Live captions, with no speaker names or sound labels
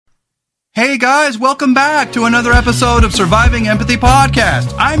Hey guys, welcome back to another episode of Surviving Empathy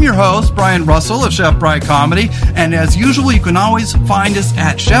Podcast. I'm your host, Brian Russell of Chef Bry Comedy, and as usual, you can always find us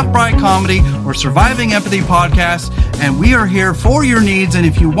at Chef Bry Comedy or Surviving Empathy Podcast, and we are here for your needs, and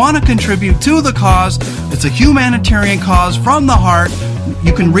if you want to contribute to the cause, it's a humanitarian cause from the heart,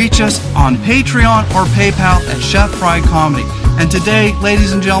 you can reach us on Patreon or PayPal at Chef Bry Comedy. And today,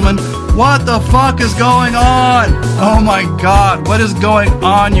 ladies and gentlemen, what the fuck is going on? Oh my god, what is going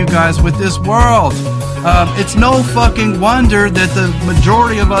on, you guys, with this world? It's no fucking wonder that the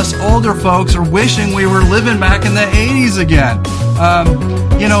majority of us older folks are wishing we were living back in the 80s again.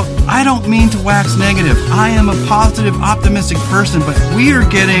 I don't mean to wax negative. I am a positive, optimistic person, but we are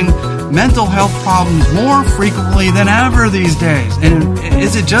getting mental health problems more frequently than ever these days. And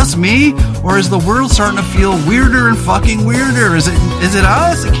is it just me, or is the world starting to feel weirder and fucking weirder? Is it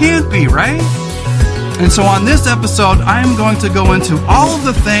us? It can't be, right? And so on this episode, I am going to go into all of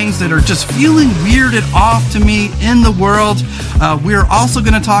the things that are just feeling weirded off to me in the world. We're also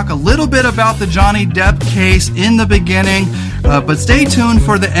going to talk a little bit about the Johnny Depp case in the beginning, but stay tuned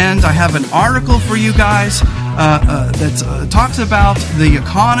for the end. I have an article for you guys that talks about the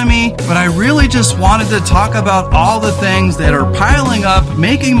economy, but I really just wanted to talk about all the things that are piling up,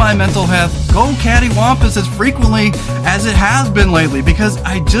 making my mental health go cattywampus as frequently as it has been lately, because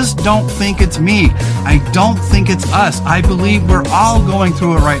I just don't think it's me. I don't think it's us. I believe we're all going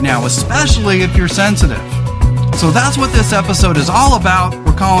through it right now, especially if you're sensitive. So that's what this episode is all about.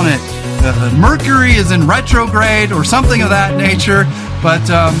 We're calling it Mercury is in retrograde or something of that nature. But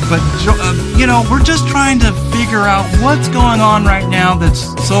we're just trying to figure out what's going on right now that's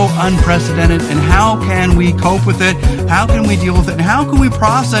so unprecedented, and how can we cope with it? How can we deal with it? And how can we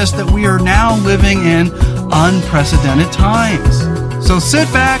process that we are now living in unprecedented times? So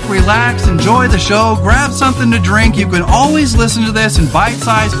sit back, relax, enjoy the show, grab something to drink. You can always listen to this in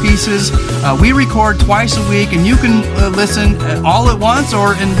bite-sized pieces. We record twice a week, and you can listen all at once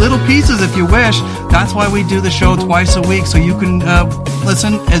or in little pieces if you wish. That's why we do the show twice a week, so you can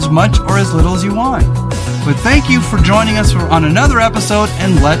listen as much or as little as you want. But thank you for joining us on another episode,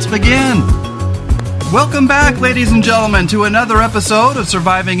 and let's begin. Welcome back, ladies and gentlemen, to another episode of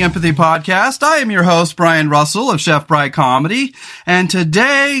Surviving Empathy Podcast. I am your host, Brian Russell of Chef Bry Comedy, and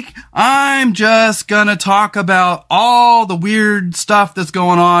today I'm just gonna talk about all the weird stuff that's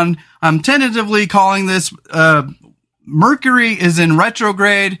going on. I'm tentatively calling this Mercury is in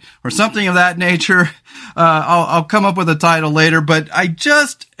retrograde or something of that nature. I'll come up with a title later, but I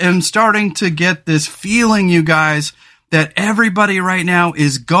just am starting to get this feeling, you guys, that everybody right now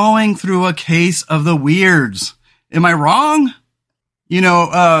is going through a case of the weirds. Am I wrong?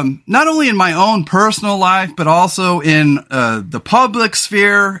 Not only in my own personal life, but also in the public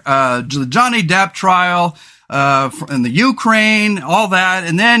sphere, the Johnny Depp trial, in the Ukraine, all that.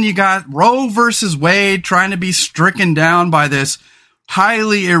 And then you got Roe versus Wade trying to be stricken down by this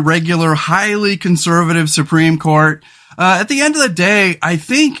highly irregular, highly conservative Supreme Court. At the end of the day, I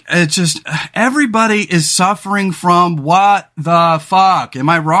think it's just everybody is suffering from what the fuck. Am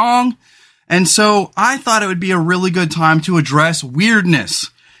I wrong? And so I thought it would be a really good time to address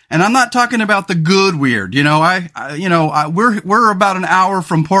weirdness. And I'm not talking about the good weird. We're about an hour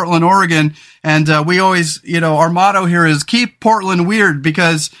from Portland, Oregon, and we always, our motto here is keep Portland weird,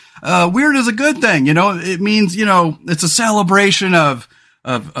 because weird is a good thing. It means, it's a celebration of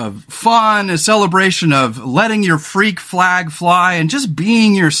fun, a celebration of letting your freak flag fly and just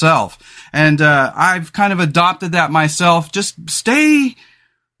being yourself. And I've kind of adopted that myself. Just stay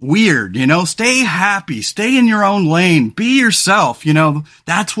weird, stay happy, stay in your own lane, be yourself.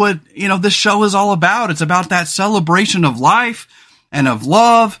 That's what, this show is all about. It's about that celebration of life and of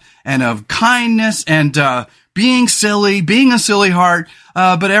love and of kindness and being silly, being a silly heart.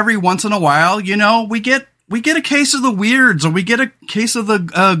 But every once in a while, we get a case of the weirds, or we get a case of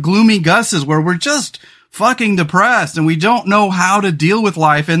the gloomy gusses where we're just fucking depressed and we don't know how to deal with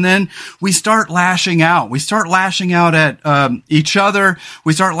life. And then we start lashing out. We start lashing out at each other.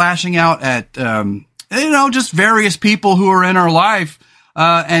 We start lashing out at, just various people who are in our life.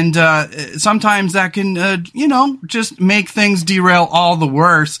 And sometimes that can, just make things derail all the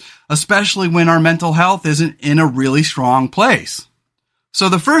worse, especially when our mental health isn't in a really strong place. So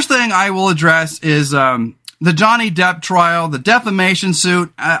the first thing I will address is the Johnny Depp trial, the defamation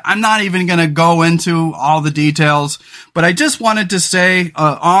suit. I'm not even going to go into all the details, but I just wanted to say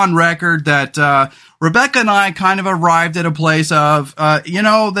on record that Rebecca and I kind of arrived at a place of, that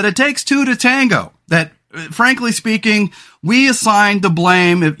it takes two to tango. That, frankly speaking, we assigned the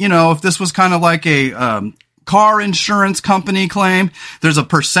blame. If this was kind of like a car insurance company claim. There's a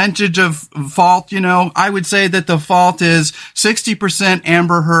percentage of fault, I would say that the fault is 60%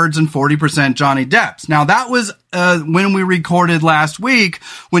 Amber Heard's and 40% Johnny Depp's. Now, that was when we recorded last week,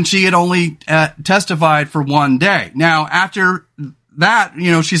 when she had only testified for one day. Now, after that,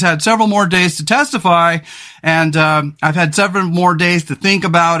 she's had several more days to testify, and I've had several more days to think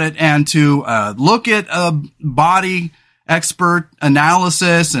about it and to look at body expert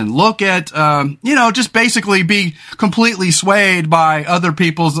analysis and look at, just basically be completely swayed by other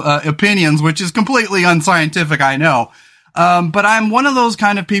people's opinions, which is completely unscientific, I know. But I'm one of those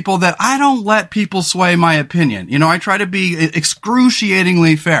kind of people that I don't let people sway my opinion. I try to be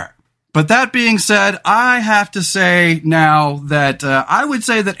excruciatingly fair. But that being said, I have to say now that I would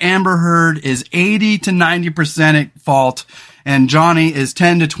say that Amber Heard is 80 to 90% at fault, and Johnny is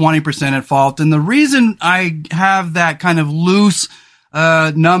 10 to 20% at fault. And the reason I have that kind of loose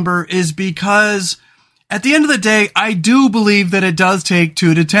number is because at the end of the day, I do believe that it does take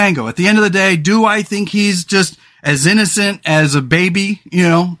two to tango. At the end of the day, do I think he's just as innocent as a baby,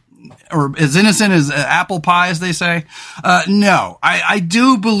 or as innocent as apple pie, as they say? No, I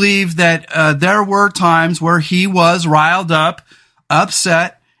do believe that there were times where he was riled up,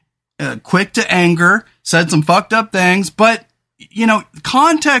 upset, quick to anger, said some fucked up things. But,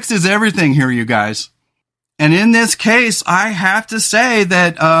 context is everything here, you guys. And in this case, I have to say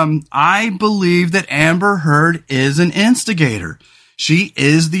that I believe that Amber Heard is an instigator. She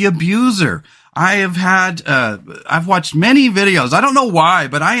is the abuser. I've watched many videos. I don't know why,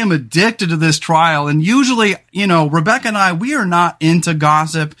 but I am addicted to this trial. And usually, Rebecca and I, we are not into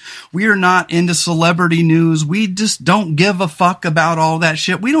gossip. We are not into celebrity news. We just don't give a fuck about all that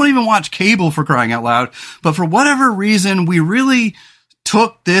shit. We don't even watch cable, for crying out loud. But for whatever reason, we really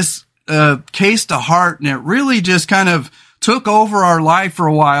took this case to heart, and it really just kind of took over our life for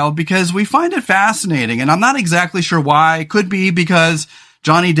a while because we find it fascinating. And I'm not exactly sure why. It could be because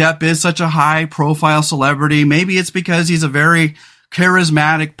Johnny Depp is such a high profile celebrity. Maybe it's because he's a very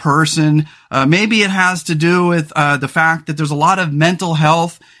charismatic person. Maybe it has to do with the fact that there's a lot of mental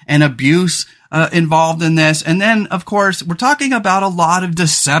health and abuse involved in this. And then, of course, we're talking about a lot of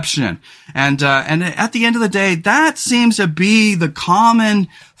deception. And at the end of the day, that seems to be the common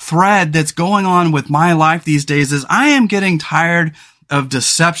thread that's going on with my life these days. Is I am getting tired of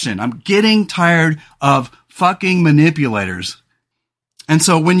deception. I'm getting tired of fucking manipulators. And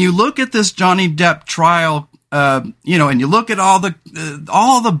so when you look at this Johnny Depp trial, and you look at all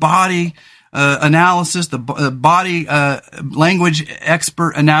the body analysis, the body language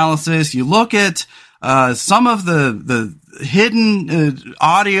expert analysis, you look at some of the hidden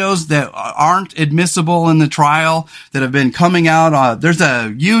audios that aren't admissible in the trial that have been coming out. There's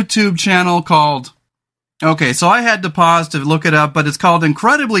a YouTube channel called, okay, so I had to pause to look it up, but it's called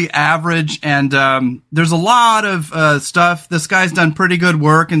Incredibly Average, and there's a lot of stuff. This guy's done pretty good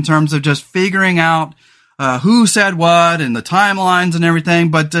work in terms of just figuring out who said what and the timelines and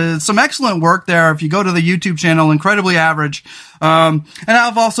everything, but some excellent work there if you go to the YouTube channel, Incredibly Average. And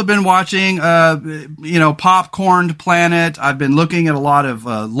I've also been watching, Popcorn Planet. I've been looking at a lot of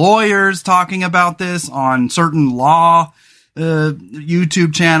lawyers talking about this on certain law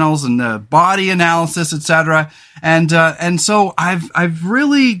YouTube channels and body analysis, etc. And so I've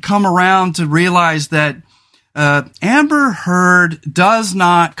really come around to realize that Amber Heard does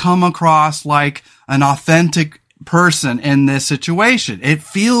not come across like an authentic person in this situation. It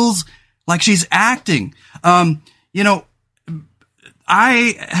feels like she's acting. I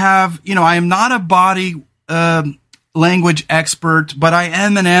am not a body language expert, but I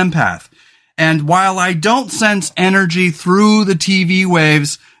am an empath. And while I don't sense energy through the TV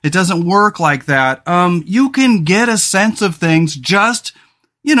waves, it doesn't work like that. You can get a sense of things just,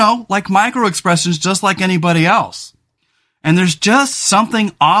 like micro expressions, just like anybody else. And there's just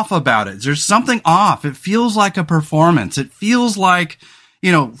something off about it. There's something off. It feels like a performance. It feels like,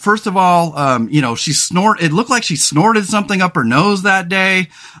 first of all, it looked like she snorted something up her nose that day.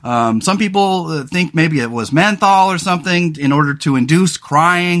 Some people think maybe it was menthol or something in order to induce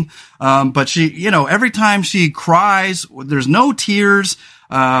crying. But she, every time she cries, there's no tears.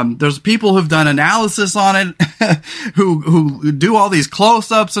 There's people who've done analysis on it, who do all these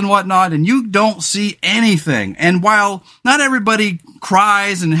close-ups and whatnot, and you don't see anything. And while not everybody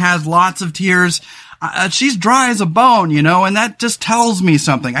cries and has lots of tears, she's dry as a bone, and that just tells me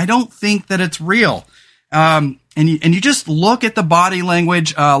something. I don't think that it's real. And you just look at the body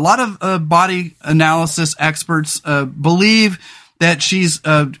language. A lot of body analysis experts believe that she's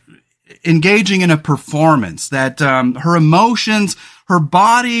engaging in a performance, that her emotions, her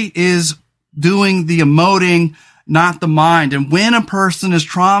body is doing the emoting, not the mind. And when a person is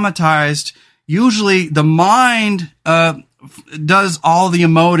traumatized, usually the mind does all the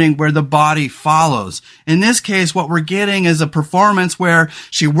emoting where the body follows. In this case, what we're getting is a performance where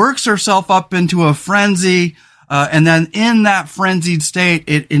she works herself up into a frenzy, and then in that frenzied state,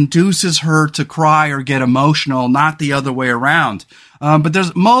 it induces her to cry or get emotional, not the other way around. But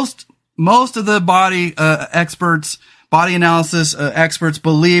there's most of the body experts, body analysis experts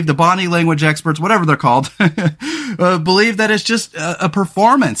believe, the body language experts, whatever they're called, believe that it's just a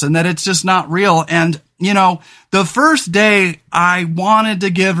performance and that it's just not real. And, you know, the first day I wanted to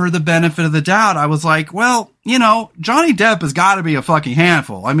give her the benefit of the doubt. I was like, well, you know, Johnny Depp has got to be a fucking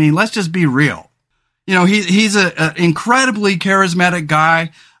handful. I mean, let's just be real. You know, he's an incredibly charismatic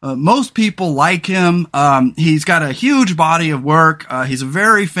guy. Most people like him. He's got a huge body of work. He's a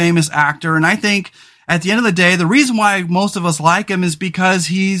very famous actor. And I think at the end of the day, the reason why most of us like him is because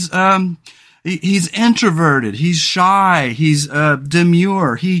he's introverted. He's shy. He's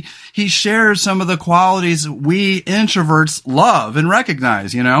demure. He shares some of the qualities we introverts love and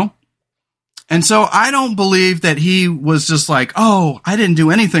recognize, you know? And so I don't believe that he was just like, oh, I didn't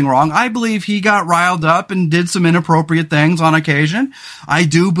do anything wrong. I believe he got riled up and did some inappropriate things on occasion. I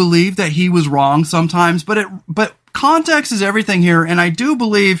do believe that he was wrong sometimes, but context is everything here. And I do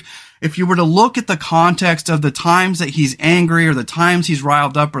believe if you were to look at the context of the times that he's angry or the times he's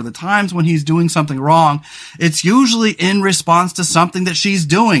riled up or the times when he's doing something wrong, it's usually in response to something that she's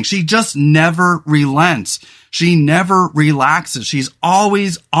doing. She just never relents. She never relaxes. She's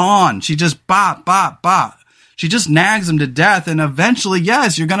always on. She just bop, bop, bop. She just nags him to death. And eventually,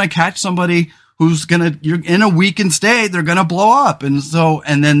 yes, you're going to catch somebody you're in a weakened state. They're going to blow up. And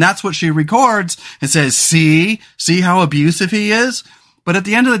then that's what she records and says, see how abusive he is? But at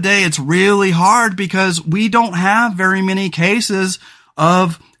the end of the day, it's really hard because we don't have very many cases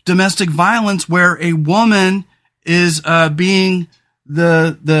of domestic violence where a woman is being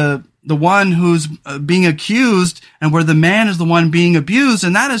the one who's being accused and where the man is the one being abused.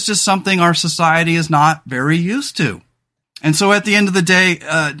 And that is just something our society is not very used to. And so at the end of the day,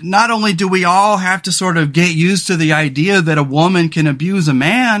 not only do we all have to sort of get used to the idea that a woman can abuse a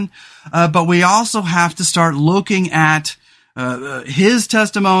man, but we also have to start looking at his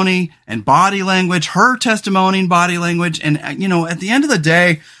testimony and body language, her testimony and body language. And, you know, at the end of the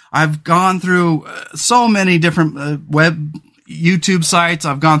day, I've gone through so many different YouTube sites.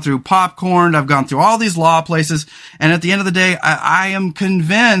 I've gone through Popcorn. I've gone through all these law places. And at the end of the day, I am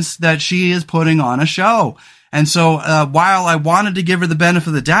convinced that she is putting on a show. And so while I wanted to give her the benefit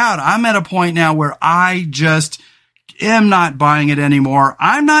of the doubt, I'm at a point now where I just am not buying it anymore.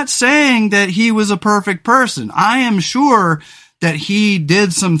 I'm not saying that he was a perfect person. I am sure that he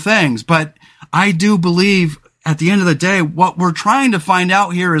did some things, but I do believe at the end of the day, what we're trying to find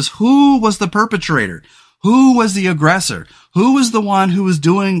out here is who was the perpetrator, who was the aggressor, who was the one who was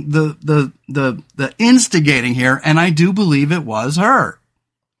doing the instigating here. And I do believe it was her.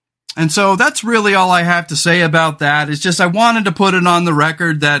 And so that's really all I have to say about that. It's just I wanted to put it on the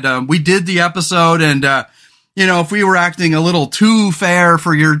record that we did the episode and, you know, if we were acting a little too fair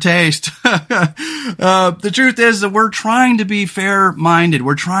for your taste, the truth is that we're trying to be fair-minded.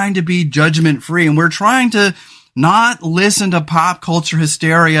 We're trying to be judgment-free, and we're trying to not listen to pop culture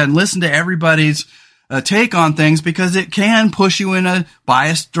hysteria and listen to everybody's take on things because it can push you in a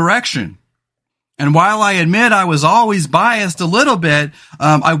biased direction. And while I admit I was always biased a little bit,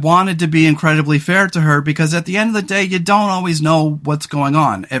 I wanted to be incredibly fair to her because at the end of the day, you don't always know what's going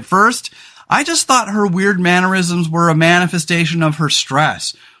on. At first, I just thought her weird mannerisms were a manifestation of her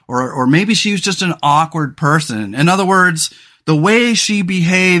stress, or maybe she was just an awkward person. In other words, the way she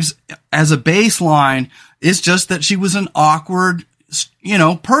behaves as a baseline is just that she was an awkward, you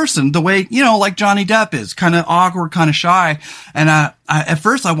know, person, the way, you know, like Johnny Depp is, kind of awkward, kind of shy. And at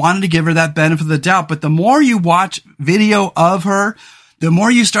first I wanted to give her that benefit of the doubt, but the more you watch video of her, the more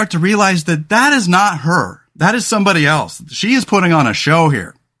you start to realize that that is not her. That is somebody else. She is putting on a show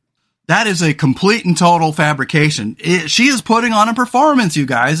here. That is a complete and total fabrication. She is putting on a performance, you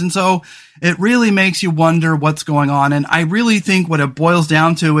guys. And so it really makes you wonder what's going on. And I really think what it boils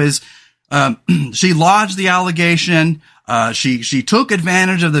down to is she lodged the allegation. She took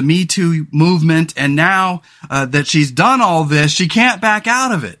advantage of the Me Too movement. And now that she's done all this, she can't back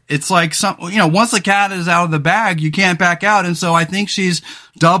out of it. It's like once the cat is out of the bag, you can't back out. And so I think she's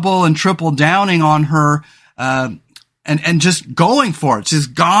double and triple downing on her and just going for it. She's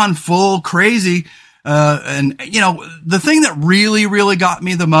gone full crazy. And, you know, the thing that really, really got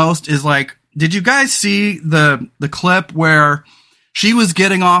me the most is like, did you guys see the clip where she was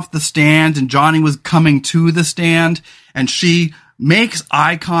getting off the stand and Johnny was coming to the stand and she makes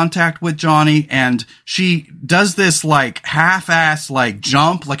eye contact with Johnny, and she does this like half-ass like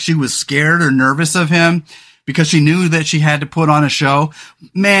jump, like she was scared or nervous of him because she knew that she had to put on a show.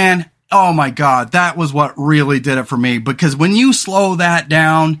 Man, oh my God, that was what really did it for me, because when you slow that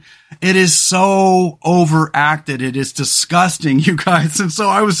down, it is so overacted. It is disgusting, you guys. And so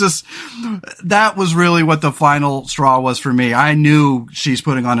that was really what the final straw was for me. I knew she's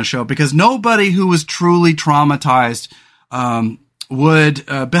putting on a show, because nobody who was truly traumatized, would,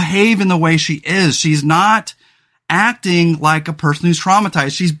 behave in the way she is. She's not acting like a person who's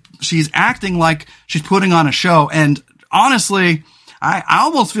traumatized. She's acting like she's putting on a show. And honestly, I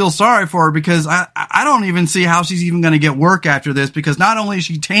almost feel sorry for her, because I don't even see how she's even going to get work after this, because not only is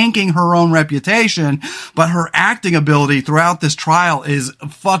she tanking her own reputation, but her acting ability throughout this trial is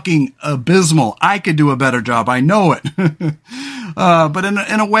fucking abysmal. I could do a better job. I know it. But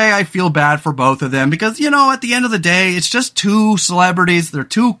in a way, I feel bad for both of them, because, at the end of the day, it's just two celebrities. They're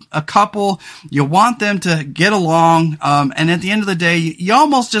a couple. You want them to get along. And at the end of the day, you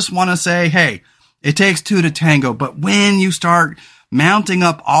almost just want to say, hey, it takes two to tango. But when you start mounting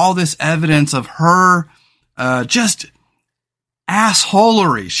up all this evidence of her, just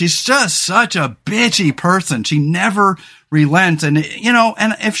assholery. She's just such a bitchy person. She never relents. And,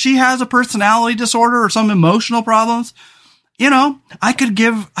 and if she has a personality disorder or some emotional problems, I could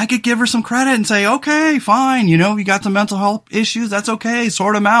give her some credit and say, okay, fine. You got some mental health issues. That's okay.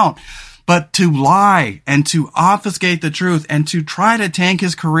 Sort them out. But to lie and to obfuscate the truth and to try to tank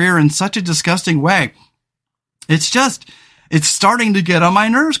his career in such a disgusting way, it's starting to get on my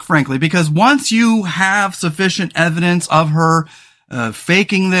nerves, frankly, because once you have sufficient evidence of her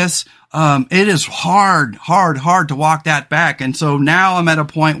faking this, it is hard to walk that back. And so now I'm at a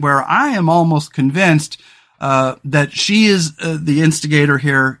point where I am almost convinced that she is the instigator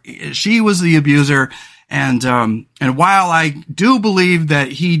here. She was the abuser. And while I do believe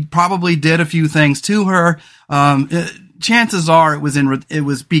that he probably did a few things to her, chances are it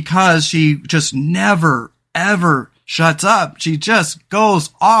was because she just never, ever shuts up. She just goes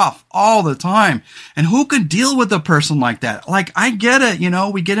off all the time. And who could deal with a person like that? Like, I get it.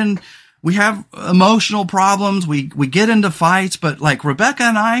 We have emotional problems. We get into fights, but like Rebecca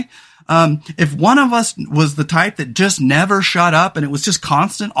and I, if one of us was the type that just never shut up and it was just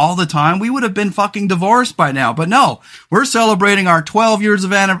constant all the time, we would have been fucking divorced by now. But no, we're celebrating our 12 years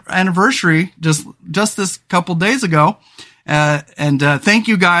of anniversary just this couple days ago. And thank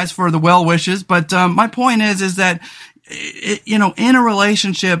you guys for the well wishes. But, my point is that, in a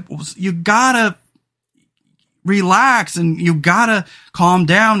relationship, you gotta relax and you gotta calm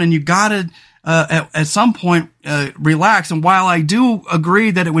down and you gotta, at some point, relax. And while I do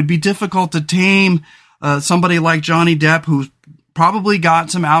agree that it would be difficult to tame, somebody like Johnny Depp, who's probably got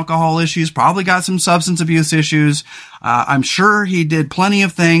some alcohol issues, probably got some substance abuse issues, I'm sure he did plenty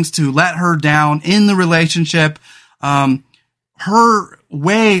of things to let her down in the relationship. Her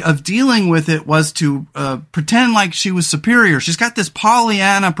way of dealing with it was to pretend like she was superior. She's got this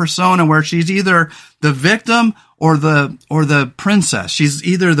Pollyanna persona where she's either the victim or the princess. She's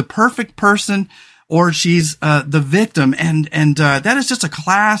either the perfect person or she's the victim, and that is just a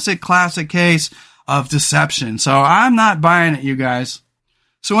classic case of deception. So I'm not buying it, you guys.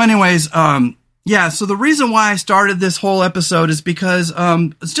 So anyways, so the reason why I started this whole episode is because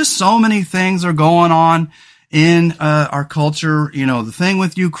it's just so many things are going on in our culture, the thing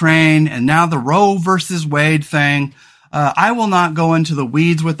with Ukraine and now the Roe versus Wade thing. I will not go into the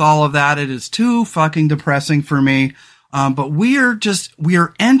weeds with all of that. It is too fucking depressing for me. But we are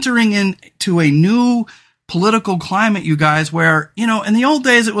entering into a new political climate, you guys, where, in the old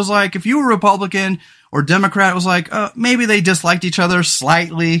days, it was like, if you were Republican or Democrat, it was like, maybe they disliked each other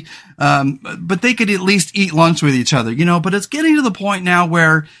slightly. But they could at least eat lunch with each other, but it's getting to the point now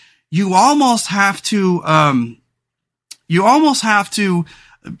where you almost have to, I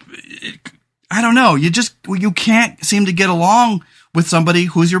don't know, you can't seem to get along with somebody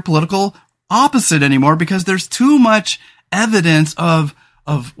who's your political opposite anymore because there's too much evidence of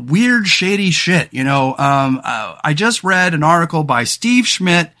weird, shady shit. I just read an article by Steve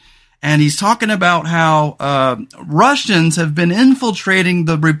Schmidt, and he's talking about how, Russians have been infiltrating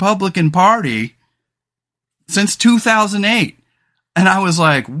the Republican Party since 2008. And I was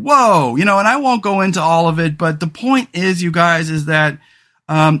like, whoa, and I won't go into all of it, but the point is, you guys, is that,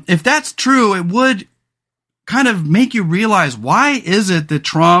 if that's true, it would kind of make you realize, why is it that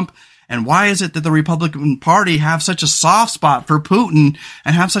Trump and why is it that the Republican Party have such a soft spot for Putin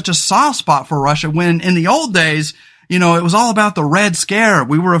and have such a soft spot for Russia when in the old days, it was all about the Red Scare.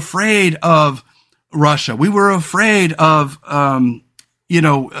 We were afraid of Russia. We were afraid of,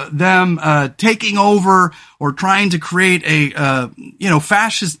 them taking over or trying to create a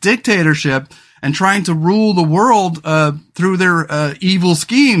fascist dictatorship and trying to rule the world through their evil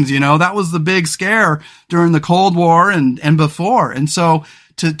schemes. That was the big scare during the Cold War and before. And so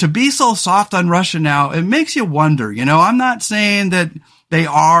to be so soft on Russia now, it makes you wonder. I'm not saying that they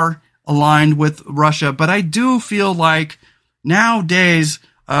are aligned with Russia, but I do feel like nowadays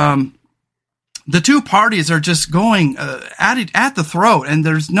the two parties are just going at the throat, and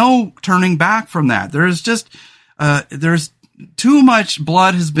there's no turning back from that. There's just there's too much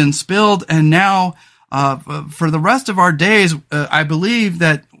blood has been spilled, and now for the rest of our days, I believe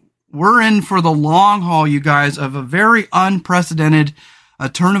that we're in for the long haul, you guys, of a very unprecedented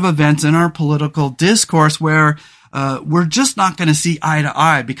turn of events in our political discourse where we're just not going to see eye to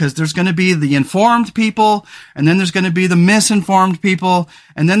eye, because there's going to be the informed people, and then there's going to be the misinformed people,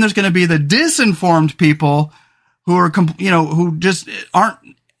 and then there's going to be the disinformed people who are, who just aren't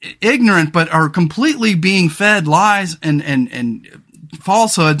ignorant, but are completely being fed lies and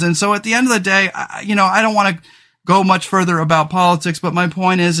falsehoods. And so at the end of the day, I don't want to go much further about politics, but my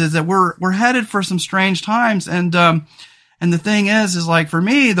point is that we're headed for some strange times. And the thing is like, for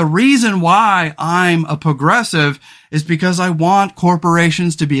me, the reason why I'm a progressive is because I want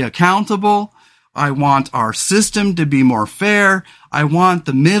corporations to be accountable. I want our system to be more fair. I want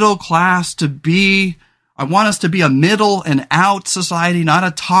the middle class I want us to be a middle and out society, not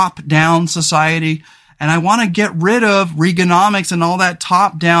a top down society. And I want to get rid of Reaganomics and all that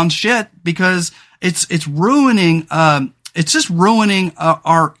top down shit, because it's ruining, it's just ruining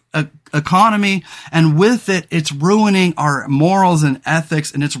our economy, and with it, it's ruining our morals and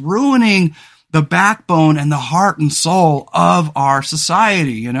ethics, and it's ruining the backbone and the heart and soul of our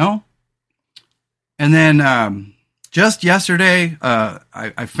society, And then just yesterday,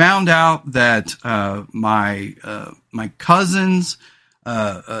 I found out that my cousin's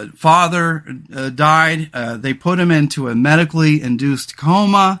father died. They put him into a medically induced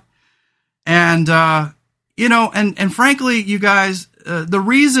coma, and and frankly, you guys, the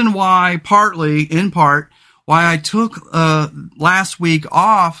reason why, in part, why I took last week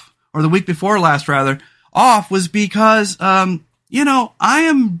off, or the week before last rather, off, was because I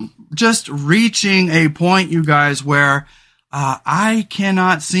am just reaching a point, you guys, where I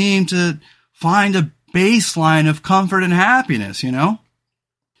cannot seem to find a baseline of comfort and happiness, and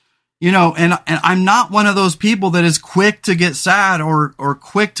I'm not one of those people that is quick to get sad or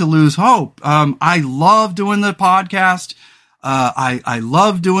quick to lose hope. I love doing the podcast. I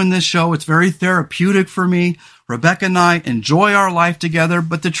love doing this show. It's very therapeutic for me. Rebecca and I enjoy our life together.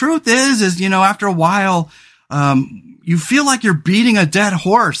 But the truth is, after a while, you feel like you're beating a dead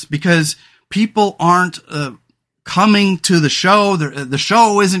horse, because people aren't coming to the show. The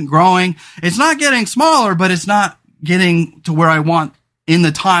show isn't growing. It's not getting smaller, but it's not getting to where I want in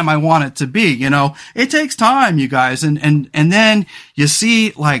the time I want it to be. It takes time, you guys. And then you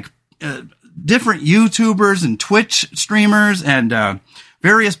see like, different YouTubers and Twitch streamers and,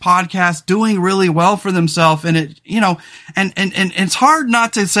 various podcasts doing really well for themselves. And and it's hard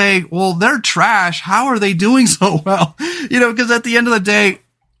not to say, well, they're trash. How are they doing so well? Because at the end of the day,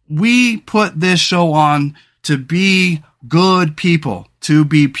 we put this show on to be good people, to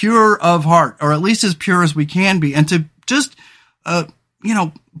be pure of heart, or at least as pure as we can be, and to just,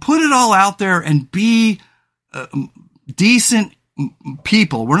 put it all out there and be decent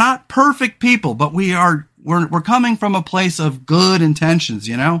people. We're not perfect people, but we're coming from a place of good intentions,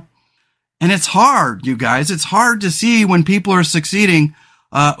 And it's hard, you guys. It's hard to see when people are succeeding,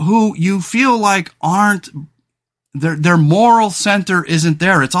 who you feel like aren't, their moral center isn't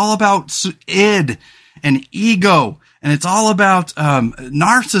there. It's all about id and ego, and it's all about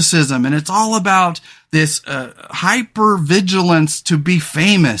narcissism, and it's all about this hyper vigilance to be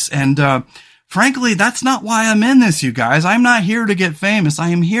famous. And frankly, that's not why I'm in this, you guys. I'm not here to get famous. I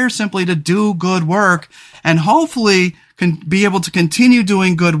am here simply to do good work, and hopefully can be able to continue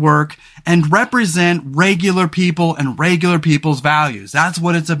doing good work and represent regular people and regular people's values. That's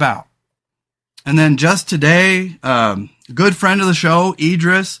what it's about. And then just today, good friend of the show,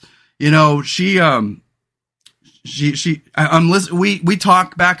 Idris, we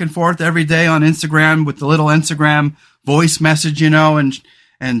talk back and forth every day on Instagram with the little Instagram voice message, and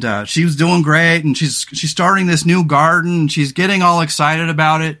she was doing great, and she's starting this new garden, and she's getting all excited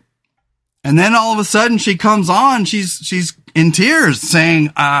about it. And then all of a sudden she comes on, she's in tears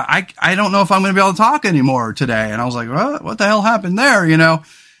saying, I don't know if I'm going to be able to talk anymore today. And I was like, what the hell happened there?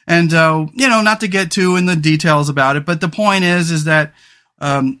 And, not to get too in the details about it, but the point is that,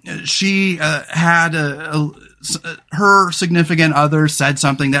 she, had, her significant other said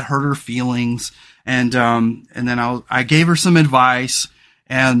something that hurt her feelings. And then I gave her some advice.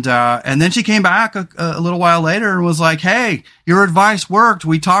 And then she came back a little while later and was like, hey, your advice worked.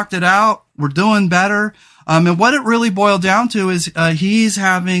 We talked it out. We're doing better. And what it really boiled down to is, he's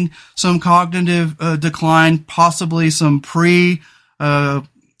having some cognitive, decline, possibly some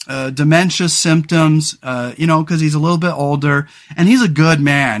dementia symptoms, cause he's a little bit older and he's a good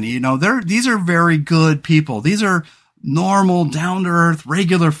man. These are very good people. These are normal, down to earth,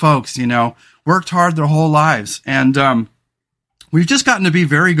 regular folks, worked hard their whole lives. And, we've just gotten to be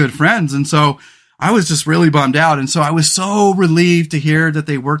very good friends. And so I was just really bummed out. And so I was so relieved to hear that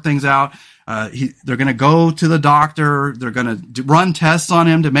they worked things out. They're going to go to the doctor. They're going to run tests on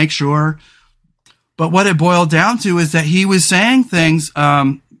him to make sure. But what it boiled down to is that he was saying things,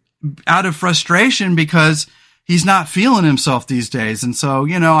 out of frustration because he's not feeling himself these days. And so,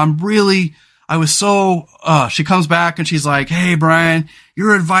 she comes back and she's like, hey, Brian,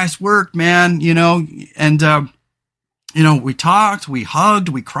 your advice worked, man, we talked, we hugged,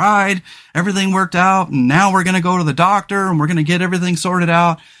 we cried, everything worked out. And now we're going to go to the doctor and we're going to get everything sorted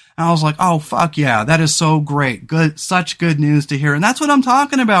out. And I was like, oh, fuck yeah, that is so great. Good, such good news to hear. And that's what I'm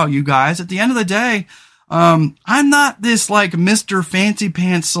talking about, you guys. At the end of the day, I'm not this like Mr. Fancy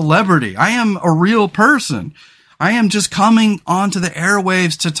Pants celebrity. I am a real person. I am just coming onto the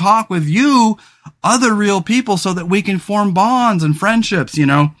airwaves to talk with you, other real people, so that we can form bonds and friendships,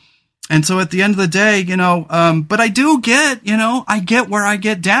 And so at the end of the day, but I do get, I get where I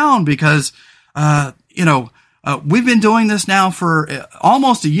get down because, we've been doing this now for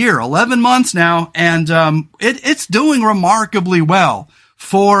almost a year, 11 months now. And, it's doing remarkably well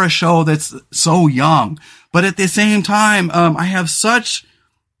for a show that's so young. But at the same time, I have such,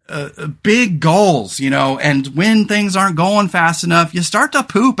 big goals, and when things aren't going fast enough, you start to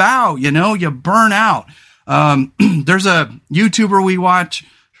poop out, you burn out. There's a YouTuber we watch.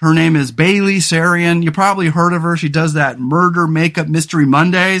 Her name is Bailey Sarian. You probably heard of her. She does that Murder Makeup Mystery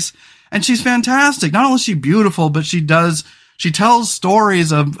Mondays. And she's fantastic. Not only is she beautiful, but she tells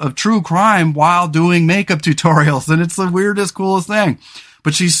stories of true crime while doing makeup tutorials. And it's the weirdest, coolest thing.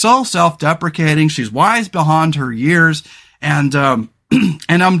 But she's so self-deprecating. She's wise beyond her years. And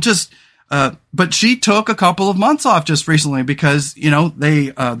I'm just, but she took a couple of months off just recently because,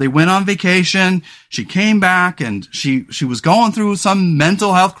 they went on vacation. She came back and she was going through some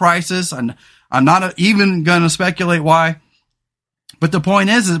mental health crisis, and I'm not even going to speculate why. But the point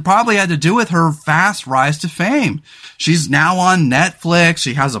is it probably had to do with her fast rise to fame. She's now on Netflix.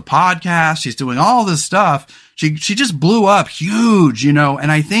 She has a podcast. She's doing all this stuff. She just blew up huge, and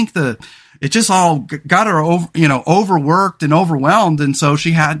I think it just all got her overworked and overwhelmed. And so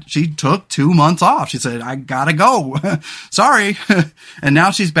she took 2 months off. She said, I gotta go. Sorry. And now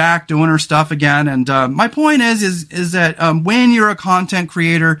she's back doing her stuff again. And, my point is that, when you're a content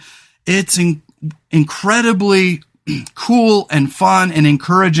creator, it's incredibly cool and fun and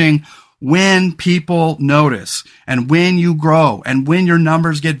encouraging when people notice and when you grow and when your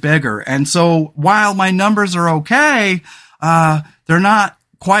numbers get bigger. And so while my numbers are okay, they're not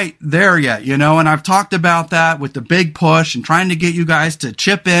quite there yet, and I've talked about that with the big push and trying to get you guys to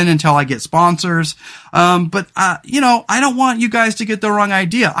chip in until I get sponsors. But I don't want you guys to get the wrong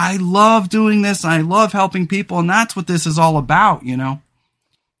idea. I love doing this. And I love helping people. And that's what this is all about,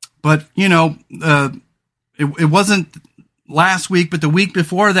 but it wasn't last week, but the week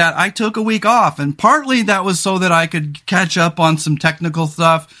before that, I took a week off, and partly that was so that I could catch up on some technical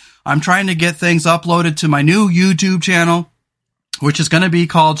stuff. I'm trying to get things uploaded to my new YouTube channel, which is going to be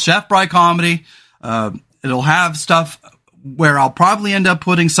called Chef Bry Comedy. It'll have stuff where I'll probably end up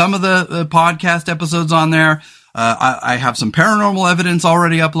putting some of the podcast episodes on there. I have some paranormal evidence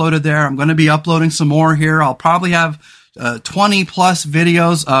already uploaded there. I'm going to be uploading some more here. I'll probably have 20 plus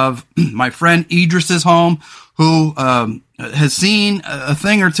videos of my friend Idris's home, who has seen a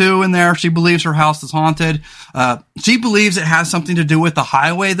thing or two in there. She believes her house is haunted. She believes it has something to do with the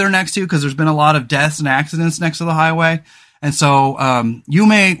highway they're next to, because there's been a lot of deaths and accidents next to the highway. And so, you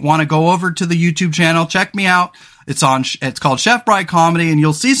may want to go over to the YouTube channel, check me out. It's called Chef Bry Comedy, and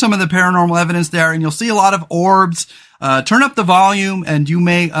you'll see some of the paranormal evidence there, and you'll see a lot of orbs. Turn up the volume, and you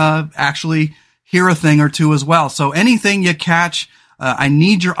may, actually hear a thing or two as well. So anything you catch, I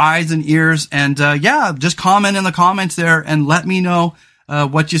need your eyes and ears, and, just comment in the comments there and let me know,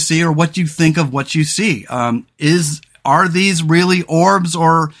 what you see or what you think of what you see. Are these really orbs,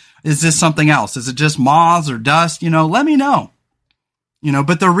 or is this something else? Is it just moths or dust? Let me know.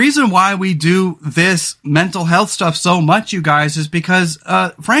 But the reason why we do this mental health stuff so much, you guys, is because,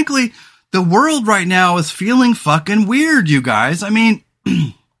 frankly, the world right now is feeling fucking weird, you guys. I mean,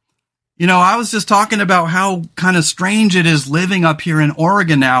 I was just talking about how kind of strange it is living up here in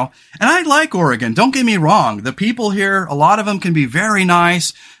Oregon now. And I like Oregon. Don't get me wrong. The people here, a lot of them can be very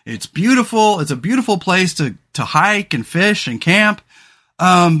nice. It's beautiful. It's a beautiful place to hike and fish and camp.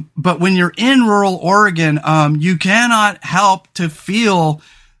 But when you're in rural Oregon, you cannot help to feel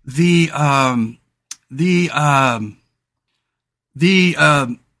the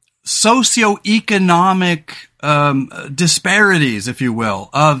socioeconomic disparities, if you will,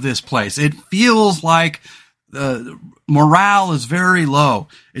 of this place. It feels like morale is very low.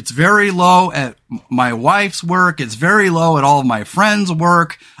 It's very low at my wife's work. It's very low at all of my friends'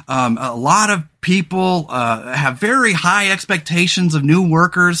 work. A lot of people have very high expectations of new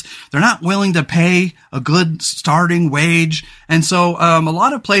workers. They're not willing to pay a good starting wage. And so a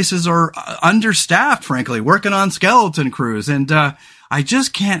lot of places are understaffed, frankly, working on skeleton crews. And I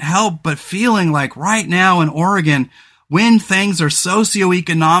just can't help but feeling like right now in Oregon, when things are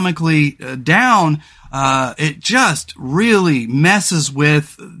socioeconomically down, it just really messes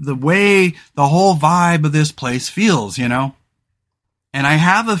with the way the whole vibe of this place feels, And I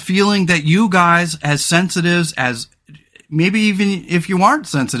have a feeling that you guys, as sensitives, as maybe even if you aren't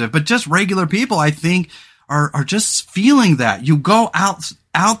sensitive, but just regular people, I think are just feeling that. You go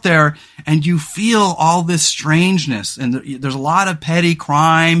out there and you feel all this strangeness, and there's a lot of petty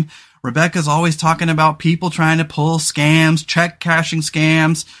crime. Rebecca's always talking about people trying to pull scams, check cashing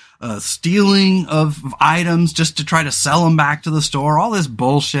scams, stealing of items just to try to sell them back to the store, all this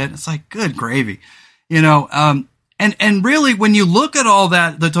bullshit. It's like, good gravy, and really when you look at all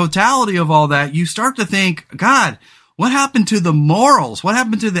that, the totality of all that, you start to think, God, what happened to the morals? What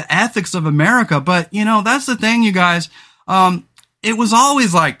happened to the ethics of America? But, that's the thing, you guys. It was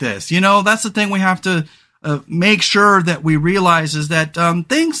always like this. That's the thing we have to make sure that we realize is that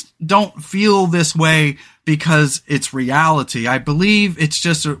things don't feel this way because it's reality. I believe it's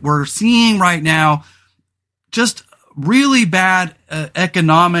just we're seeing right now just really bad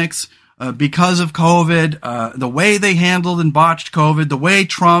economics because of COVID, the way they handled and botched COVID, the way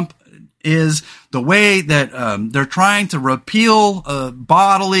Trump is, the way that they're trying to repeal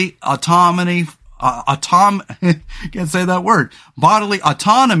bodily autonomy. Can't say that word. Bodily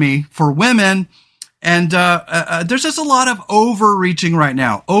autonomy for women. And there's just a lot of overreaching right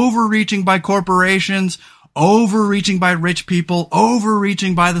now. Overreaching by corporations, overreaching by rich people,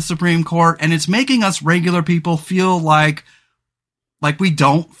 overreaching by the Supreme Court. And it's making us regular people feel like we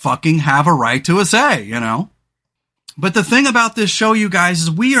don't fucking have a right to a say, But the thing about this show, you guys, is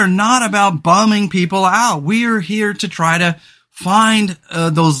we are not about bumming people out. We are here to try to find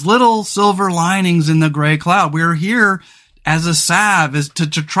those little silver linings in the gray cloud. We're here as a salve is to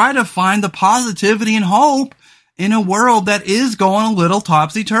try to find the positivity and hope in a world that is going a little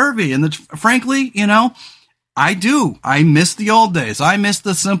topsy-turvy. And frankly, I do. I miss the old days. I miss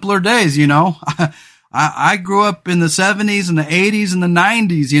the simpler days, I grew up in the 70s and the 80s and the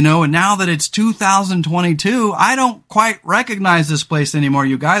 90s, and now that it's 2022, I don't quite recognize this place anymore,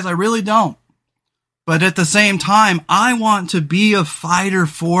 you guys. I really don't. But at the same time, I want to be a fighter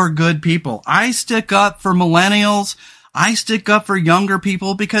for good people. I stick up for millennials. I stick up for younger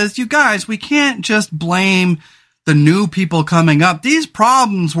people because, you guys, we can't just blame the new people coming up. These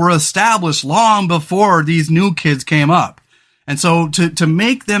problems were established long before these new kids came up. And so to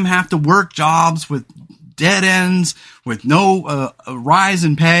make them have to work jobs with dead ends, with no rise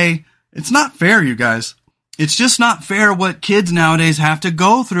in pay, it's not fair, you guys. It's just not fair what kids nowadays have to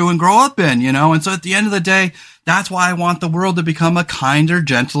go through and grow up in, And so at the end of the day, that's why I want the world to become a kinder,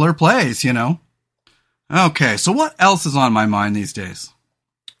 gentler place, Okay, so what else is on my mind these days?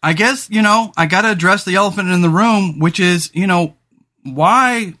 I guess, I got to address the elephant in the room, which is,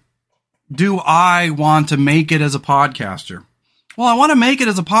 why do I want to make it as a podcaster? Well, I want to make it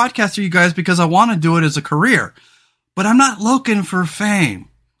as a podcaster, you guys, because I want to do it as a career. But I'm not looking for fame.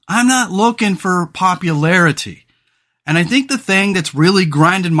 I'm not looking for popularity. And I think the thing that's really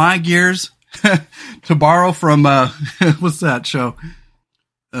grinding my gears, to borrow from, what's that show?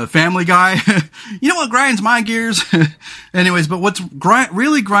 Family Guy. You know what grinds my gears? Anyways, but what's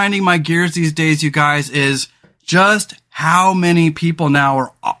really grinding my gears these days, you guys, is just how many people now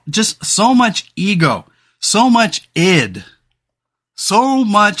are just so much ego, so much id, so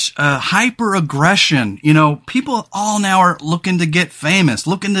much hyper aggression. People all now are looking to get famous,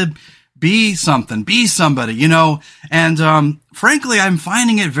 looking to be something, be somebody, and frankly, I'm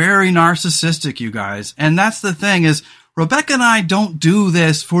finding it very narcissistic, you guys. And that's the thing is, Rebecca and I don't do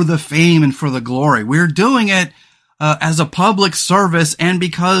this for the fame and for the glory. We're doing it as a public service and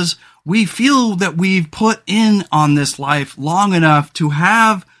because we feel that we've put in on this life long enough to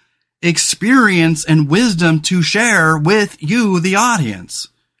have experience and wisdom to share with you, the audience.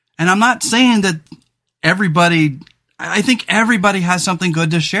 And I'm not saying that I think everybody has something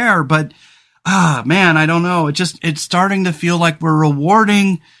good to share, but man, I don't know. It's starting to feel like we're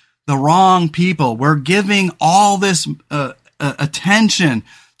rewarding the wrong people. We're giving all this attention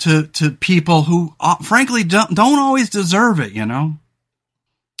to people who frankly don't always deserve it, you know?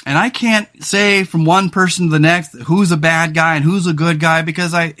 And I can't say from one person to the next who's a bad guy and who's a good guy,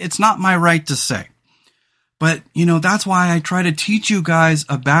 because it's not my right to say. But, you know, that's why I try to teach you guys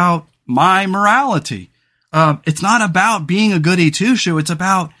about my morality. It's not about being a goody two-shoe. It's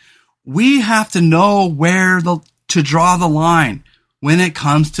about, we have to know where to draw the line when it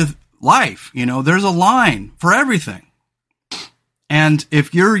comes to life. You know, there's a line for everything. And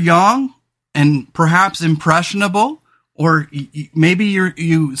if you're young and perhaps impressionable, or maybe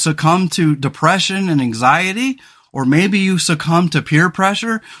you succumb to depression and anxiety, or maybe you succumb to peer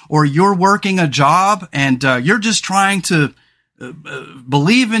pressure, or you're working a job and you're just trying to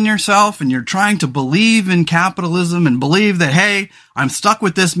believe in yourself, and you're trying to believe in capitalism and believe that, hey, I'm stuck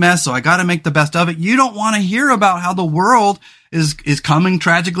with this mess, so I got to make the best of it. You don't want to hear about how the world is coming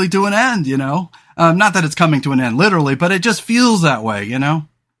tragically to an end, you know? Not that it's coming to an end literally, but it just feels that way, you know?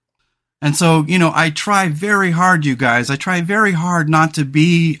 And so, you know, I try very hard, you guys. I try very hard not to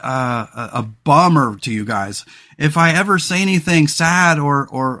be a bummer to you guys. If I ever say anything sad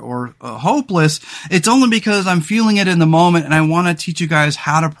or hopeless, it's only because I'm feeling it in the moment, and I want to teach you guys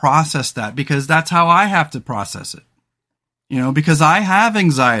how to process that, because that's how I have to process it. You know, because I have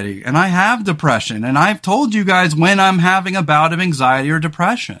anxiety and I have depression, and I've told you guys when I'm having a bout of anxiety or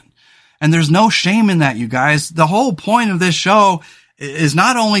depression. And there's no shame in that, you guys. The whole point of this show is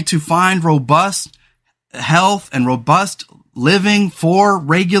not only to find robust health and robust living for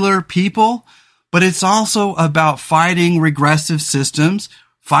regular people, but it's also about fighting regressive systems,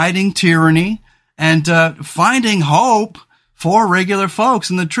 fighting tyranny, and finding hope for regular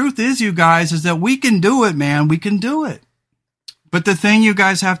folks. And the truth is, you guys, is that we can do it, man. We can do it. But the thing you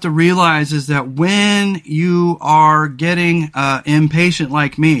guys have to realize is that when you are getting impatient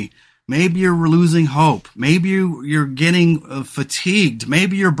like me, maybe you're losing hope. Maybe you're getting fatigued.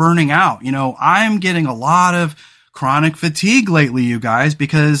 Maybe you're burning out. You know, I'm getting a lot of chronic fatigue lately, you guys,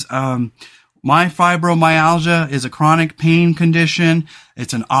 because my fibromyalgia is a chronic pain condition.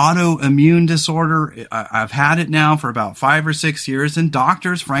 It's an autoimmune disorder. I've had it now for about 5 or 6 years, and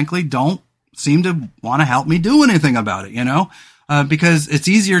doctors, frankly, don't seem to want to help me do anything about it, you know, because it's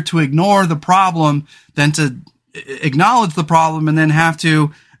easier to ignore the problem than to acknowledge the problem and then have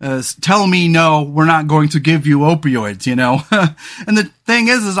to tell me, no, we're not going to give you opioids, you know. And the thing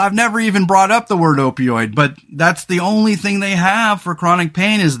is I've never even brought up the word opioid, but that's the only thing they have for chronic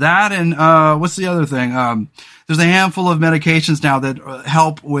pain is that. And what's the other thing? There's a handful of medications now that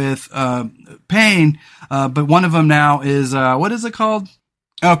help with pain, but one of them now is, what is it called?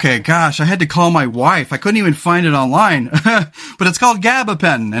 Okay, gosh, I had to call my wife. I couldn't even find it online, but it's called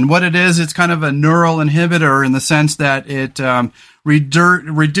gabapentin. And what it is, it's kind of a neural inhibitor in the sense that it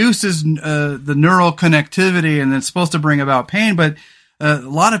reduces the neural connectivity, and it's supposed to bring about pain, but a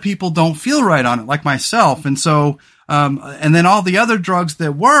lot of people don't feel right on it, like myself. And so, and then all the other drugs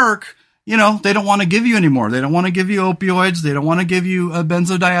that work, you know, they don't want to give you anymore. They don't want to give you opioids. They don't want to give you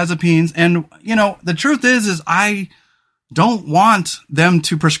benzodiazepines. And, you know, the truth is I don't want them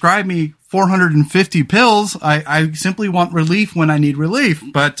to prescribe me 450 pills. I simply want relief when I need relief.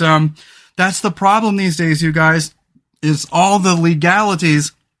 But that's the problem these days, you guys, is all the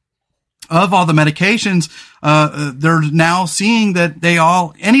legalities of all the medications. They're now seeing that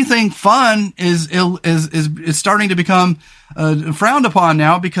anything fun is starting to become frowned upon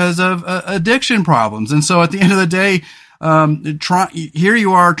now because of addiction problems. And so at the end of the day, here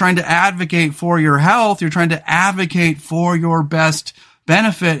you are trying to advocate for your health. You're trying to advocate for your best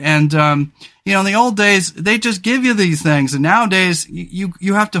benefit. And, you know, in the old days, they just give you these things. And nowadays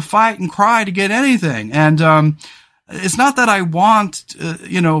you have to fight and cry to get anything. And, it's not that I want,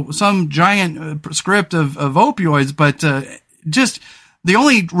 you know, some giant script of opioids, but, just the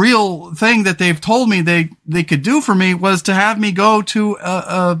only real thing that they've told me they could do for me was to have me go to,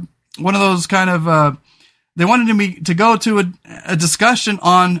 one of those kind of, they wanted me to go to a discussion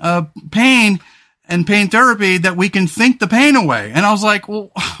on pain and pain therapy that we can think the pain away. And I was like, well,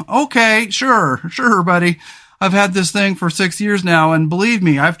 okay, sure, buddy. I've had this thing for 6 years now, and believe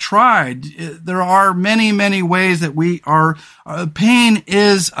me, I've tried. There are many, many ways that pain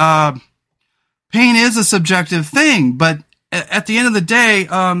is a subjective thing, but at the end of the day,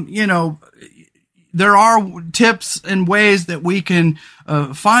 you know, there are tips and ways that we can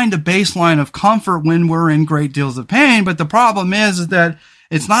find a baseline of comfort when we're in great deals of pain. But the problem is that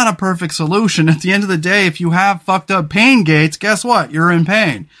it's not a perfect solution. At the end of the day, if you have fucked up pain gates, guess what? You're in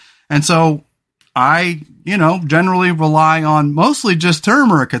pain. And so I, generally rely on mostly just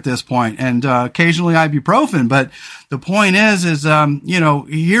turmeric at this point, and occasionally ibuprofen. But the point is,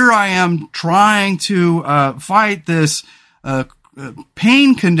 here I am trying to fight this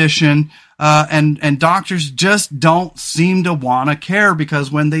pain condition, and doctors just don't seem to want to care,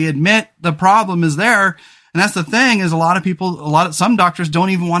 because when they admit the problem is there, and that's the thing, is some doctors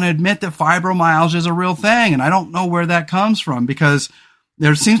don't even want to admit that fibromyalgia is a real thing, and I don't know where that comes from, because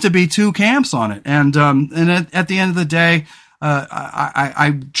there seems to be two camps on it. And at the end of the day,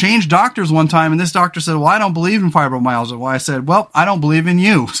 I changed doctors one time, and this doctor said, well, I don't believe in fibromyalgia. Well, I said, well, I don't believe in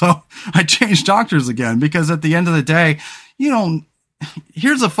you. So I changed doctors again, because at the end of the day,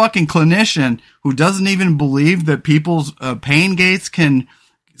 here's a fucking clinician who doesn't even believe that people's pain gates can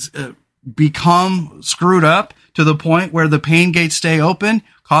become screwed up to the point where the pain gates stay open,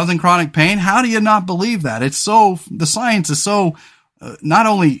 causing chronic pain. How do you not believe that? The science is so not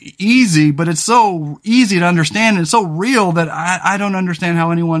only easy, but it's so easy to understand, and it's so real that I don't understand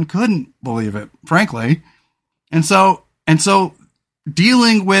how anyone couldn't believe it, frankly. And so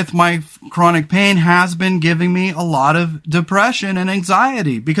dealing with my chronic pain has been giving me a lot of depression and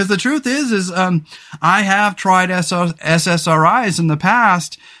anxiety, because the truth is I have tried SSRIs in the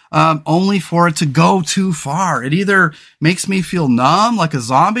past, only for it to go too far. It either makes me feel numb like a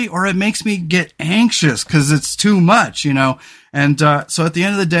zombie, or it makes me get anxious because it's too much, And so at the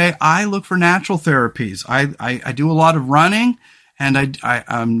end of the day, I look for natural therapies. I do a lot of running, and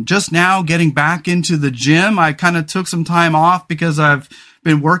I'm just now getting back into the gym. I kind of took some time off because I've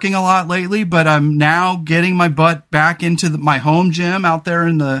been working a lot lately, but I'm now getting my butt back into my home gym out there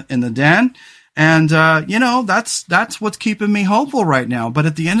in the den. And, that's what's keeping me hopeful right now. But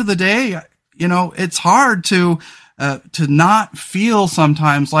at the end of the day, it's hard to not feel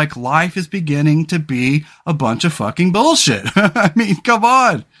sometimes like life is beginning to be a bunch of fucking bullshit. I mean, come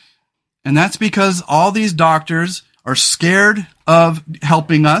on. And that's because all these doctors are scared of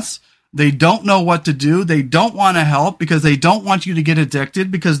helping us. They don't know what to do. They don't want to help because they don't want you to get addicted,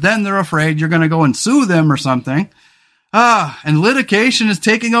 because then they're afraid you're going to go and sue them or something. And litigation is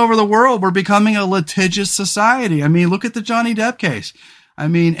taking over the world. We're becoming a litigious society. I mean, look at the Johnny Depp case. I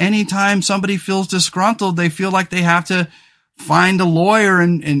mean, anytime somebody feels disgruntled, they feel like they have to find a lawyer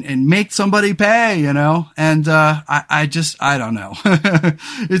and make somebody pay, and I don't know.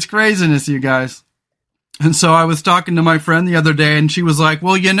 It's craziness, you guys. And so I was talking to my friend the other day, and she was like,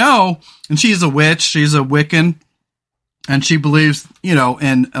 well, and she's a witch, she's a Wiccan, and she believes,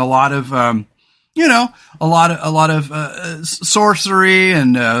 in a lot of, sorcery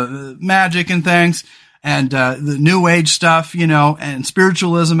and magic and things, and the new age stuff, and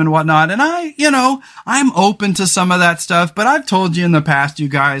spiritualism and whatnot. And I'm open to some of that stuff, but I've told you in the past, you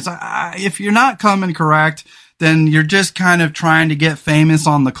guys, if you're not coming correct, then you're just kind of trying to get famous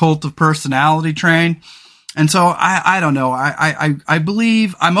on the cult of personality train. And so I don't know. I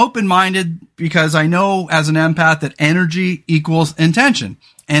believe I'm open-minded, because I know as an empath that energy equals intention.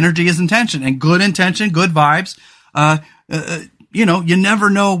 Energy is intention, and good intention, good vibes. You never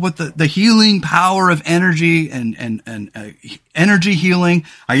know what the healing power of energy and energy healing.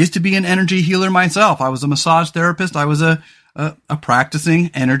 I used to be an energy healer myself. I was a massage therapist. I was a practicing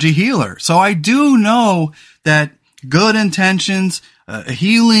energy healer. So I do know that good intentions,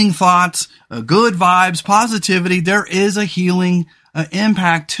 healing thoughts, good vibes, positivity, there is a healing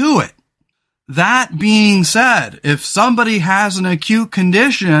impact to it. That being said, if somebody has an acute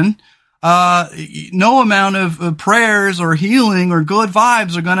condition, no amount of prayers or healing or good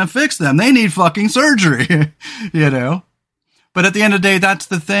vibes are going to fix them. They need fucking surgery, But at the end of the day, that's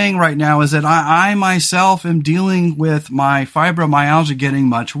the thing right now, is that I myself am dealing with my fibromyalgia getting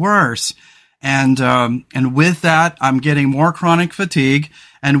much worse. And with that, I'm getting more chronic fatigue.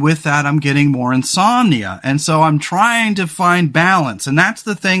 And with that, I'm getting more insomnia. And so I'm trying to find balance. And that's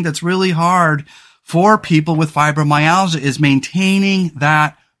the thing that's really hard for people with fibromyalgia, is maintaining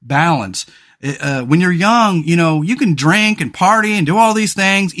that balance. When you're young, you can drink and party and do all these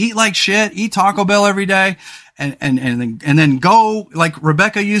things, eat like shit, eat Taco Bell every day, and then go like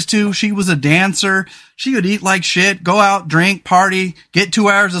Rebecca used to. She was a dancer. She would eat like shit, go out, drink, party, get 2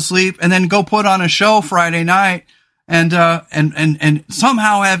 hours of sleep, and then go put on a show Friday night, and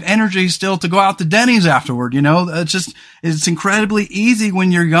somehow have energy still to go out to Denny's afterward. It's incredibly easy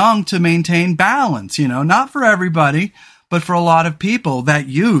when you're young to maintain balance, not for everybody, but for a lot of people. That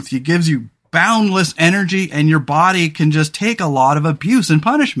youth, it gives you boundless energy, and your body can just take a lot of abuse and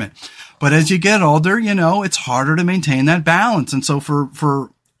punishment. But as you get older, it's harder to maintain that balance. And so for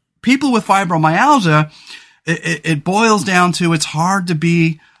people with fibromyalgia, it boils down to, it's hard to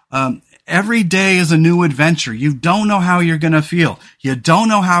be, every day is a new adventure. You don't know how you're going to feel. You don't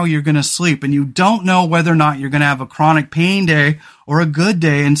know how you're going to sleep, and you don't know whether or not you're going to have a chronic pain day or a good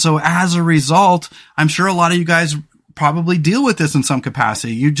day. And so as a result, I'm sure a lot of you guys probably deal with this in some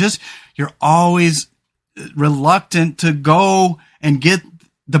capacity. You're always reluctant to go and get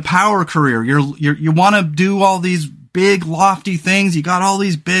the power career. You want to do all these big lofty things. You got all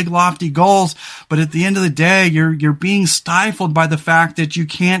these big lofty goals, but at the end of the day, you're being stifled by the fact that you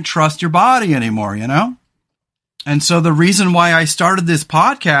can't trust your body anymore, you know? And so the reason why I started this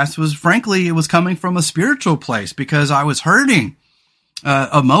podcast was, frankly, it was coming from a spiritual place, because I was hurting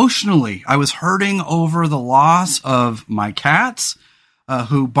emotionally. I was hurting over the loss of my cats,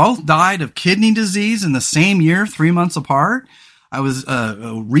 who both died of kidney disease in the same year, 3 months apart. I was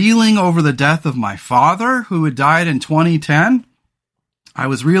reeling over the death of my father, who had died in 2010. I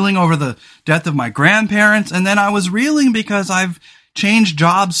was reeling over the death of my grandparents. And then I was reeling because I've changed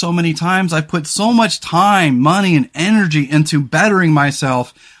jobs so many times. I've put so much time, money, and energy into bettering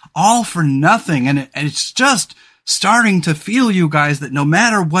myself, all for nothing. And it's just starting to feel, you guys, that no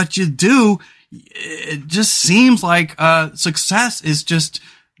matter what you do, it just seems like success is just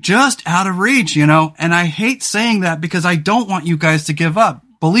out of reach, you know. And I hate saying that, because I don't want you guys to give up.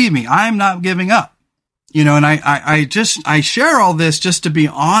 Believe me, I'm not giving up, you know. And I share all this just to be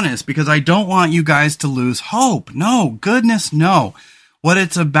honest, because I don't want you guys to lose hope. No, goodness, no. What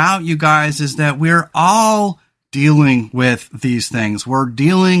it's about, you guys, is that we're all dealing with these things. We're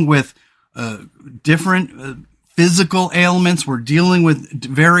dealing with different physical ailments. We're dealing with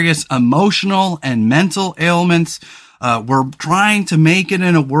various emotional and mental ailments. We're trying to make it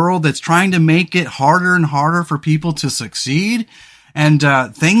in a world that's trying to make it harder and harder for people to succeed. And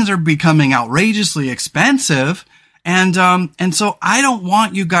things are becoming outrageously expensive. And so I don't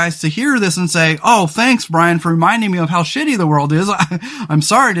want you guys to hear this and say, oh, thanks, Brian, for reminding me of how shitty the world is. I'm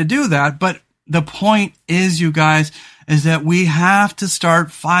sorry to do that. But the point is, you guys, is that we have to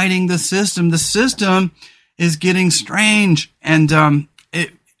start fighting the system. The system is getting strange. And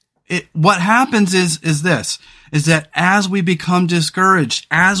what happens is that as we become discouraged,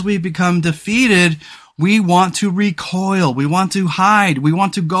 as we become defeated, we want to recoil. We want to hide. We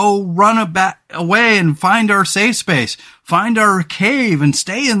want to go run away and find our safe space, find our cave, and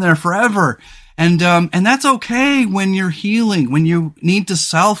stay in there forever. And that's okay when you're healing, when you need to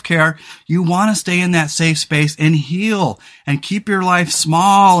self-care. You want to stay in that safe space and heal and keep your life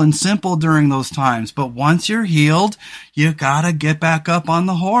small and simple during those times. But once you're healed, you gotta get back up on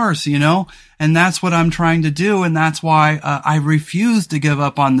the horse, you know? And that's what I'm trying to do. And that's why I refuse to give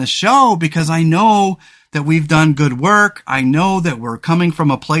up on the show, because I know that we've done good work. I know that we're coming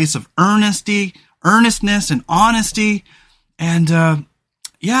from a place of earnestness and honesty. And,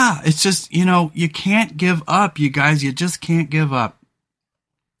 yeah, it's just, you know, you can't give up, you guys. You just can't give up.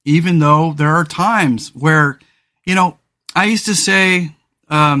 Even though there are times where, you know, I used to say,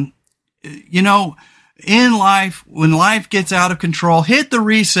 you know, in life, when life gets out of control, hit the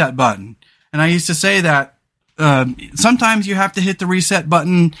reset button. And I used to say that sometimes you have to hit the reset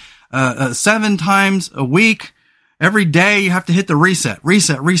button 7 times a week. Every day you have to hit the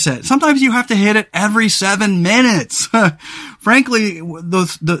reset. Sometimes you have to hit it every 7 minutes. Frankly,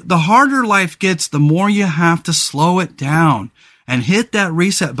 the harder life gets, the more you have to slow it down and hit that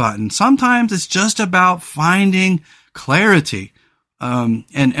reset button. Sometimes it's just about finding clarity.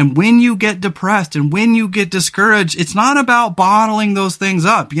 And when you get depressed and when you get discouraged, it's not about bottling those things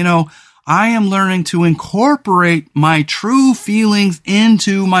up. You know, I am learning to incorporate my true feelings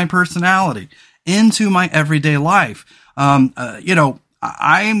into my personality, into my everyday life. You know,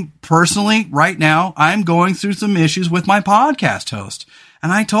 I'm personally right now, I'm going through some issues with my podcast host.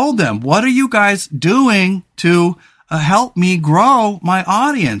 And I told them, what are you guys doing to help me grow my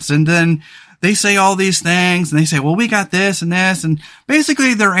audience? And then they say all these things and they say, well, we got this and this. And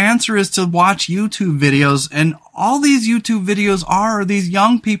basically their answer is to watch YouTube videos. And all these YouTube videos are these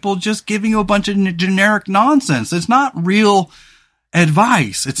young people just giving you a bunch of generic nonsense. It's not real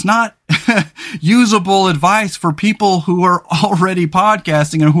advice. It's not usable advice for people who are already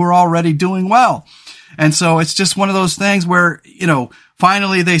podcasting and who are already doing well. And so it's just one of those things where, you know,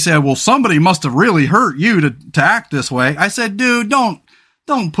 finally they said, well, somebody must have really hurt you to act this way. I said, dude, don't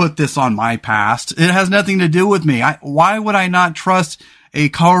put this on my past. It has nothing to do with me. Why would I not trust a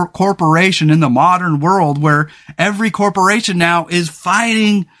corporation in the modern world where every corporation now is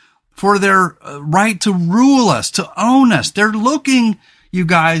fighting for their right to rule us, to own us? They're looking, you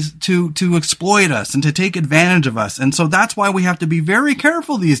guys, to exploit us and to take advantage of us. And so that's why we have to be very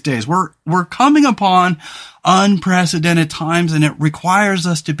careful these days. We're coming upon unprecedented times, and it requires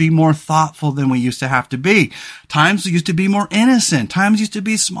us to be more thoughtful than we used to have to be. Times used to be more innocent. Times used to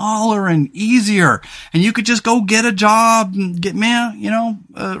be smaller and easier. And you could just go get a job and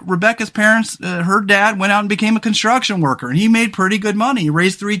Rebecca's parents, her dad went out and became a construction worker, and he made pretty good money. He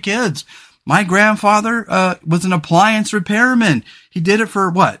raised 3 kids. My grandfather was an appliance repairman. He did it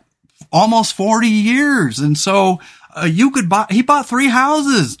for almost 40 years. And so he bought 3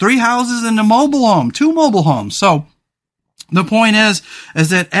 houses and a mobile home, 2 mobile homes. So the point is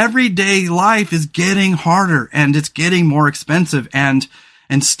that everyday life is getting harder and it's getting more expensive. And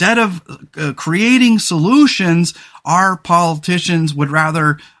instead of creating solutions, our politicians would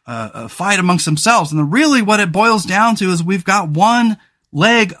rather fight amongst themselves. And really what it boils down to is we've got one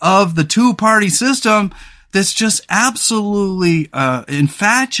leg of the 2-party system that's just absolutely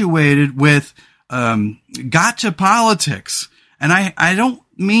infatuated with gotcha politics. And I don't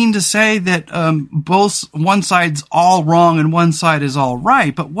mean to say that one side's all wrong and one side is all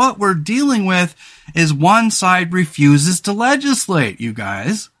right, but what we're dealing with is one side refuses to legislate, you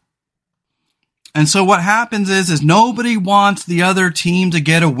guys. And so what happens is nobody wants the other team to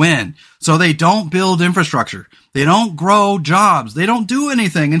get a win. So they don't build infrastructure. They don't grow jobs. They don't do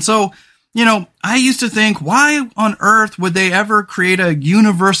anything. And so, I used to think, why on earth would they ever create a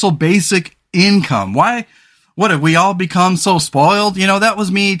universal basic income? Why? What, have we all become so spoiled? That was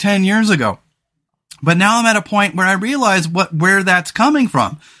me 10 years ago. But now I'm at a point where I realize where that's coming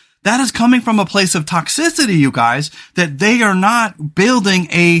from. That is coming from a place of toxicity, you guys, that they are not building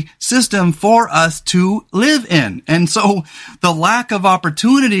a system for us to live in. And so the lack of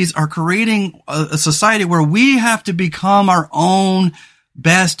opportunities are creating a society where we have to become our own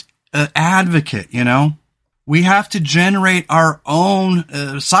best advocate, We have to generate our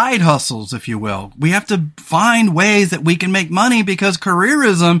own side hustles, if you will. We have to find ways that we can make money because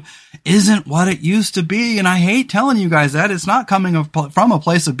careerism isn't what it used to be. And I hate telling you guys that. It's not coming from a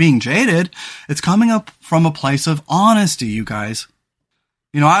place of being jaded. It's coming up from a place of honesty, you guys.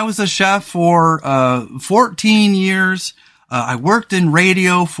 I was a chef for 14 years. I worked in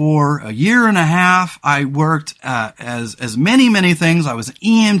radio for a year and a half. I worked as many things. I was an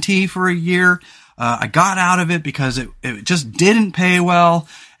EMT for a year. I got out of it because it just didn't pay well.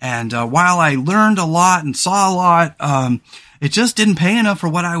 And while I learned a lot and saw a lot, it just didn't pay enough for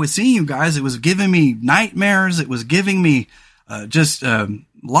what I was seeing, you guys. It was giving me nightmares. It was giving me a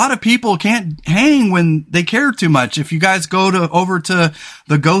lot of people can't hang when they care too much. If you guys go over to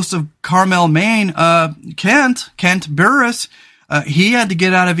the Ghost of Carmel, Maine, Kent Burris, he had to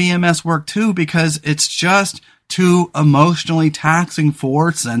get out of EMS work too because it's just too emotionally taxing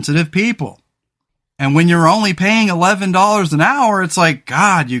for sensitive people. And when you're only paying $11 an hour, it's like,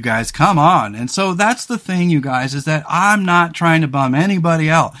 God, you guys, come on. And so that's the thing, you guys, is that I'm not trying to bum anybody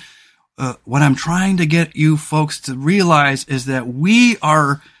out. What I'm trying to get you folks to realize is that we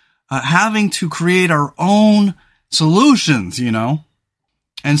are having to create our own solutions,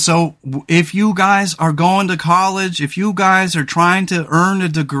 And so if you guys are going to college, if you guys are trying to earn a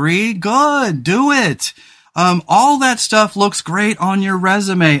degree, good, do it. All that stuff looks great on your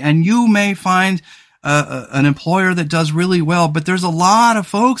resume, and you may find an employer that does really well. But there's a lot of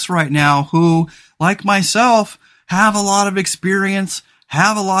folks right now who, like myself, have a lot of experience,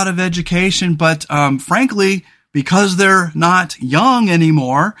 have a lot of education, but frankly, because they're not young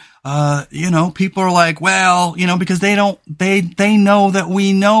anymore, people are like, well, because they know that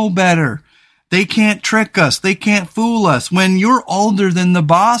we know better. They can't trick us. They can't fool us. When you're older than the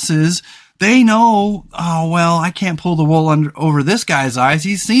bosses, they know, oh, well, I can't pull the wool over this guy's eyes.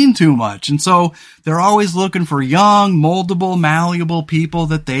 He's seen too much. And so they're always looking for young, moldable, malleable people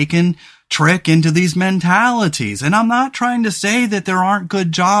that they can trick into these mentalities. And I'm not trying to say that there aren't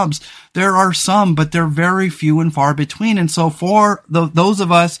good jobs. There are some, but they're very few and far between. And so for those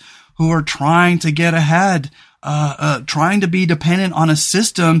of us who are trying to get ahead, trying to be dependent on a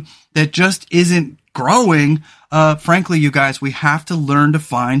system that just isn't growing, frankly, you guys, we have to learn to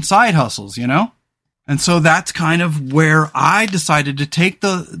find side hustles, And so that's kind of where I decided to take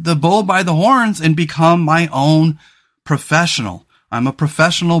the bull by the horns and become my own professional. I'm a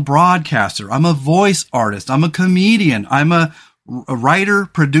professional broadcaster. I'm a voice artist. I'm a comedian. I'm a writer,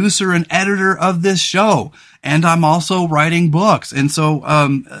 producer, and editor of this show. And I'm also writing books. And so,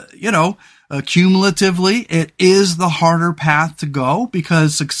 cumulatively, it is the harder path to go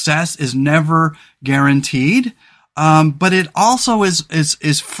because success is never guaranteed. But it also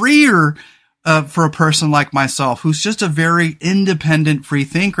is freer for a person like myself, who's just a very independent free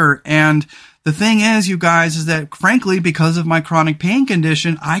thinker. And the thing is, you guys, is that frankly, because of my chronic pain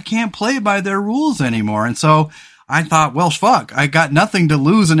condition, I can't play by their rules anymore. And so I thought, well, fuck, I got nothing to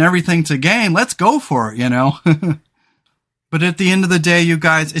lose and everything to gain. Let's go for it, you know? But at the end of the day, you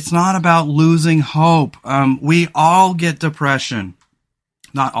guys, it's not about losing hope. We all get depression.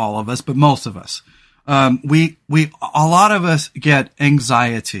 Not all of us, but most of us. A lot of us get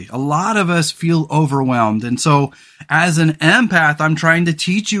anxiety. A lot of us feel overwhelmed. And so as an empath, I'm trying to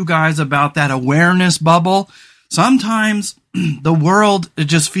teach you guys about that awareness bubble. Sometimes the world, it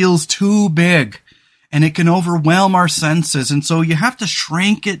just feels too big and it can overwhelm our senses. And so you have to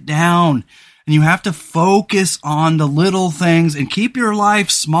shrink it down and you have to focus on the little things and keep your life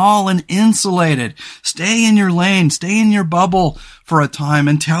small and insulated. Stay in your lane, stay in your bubble for a time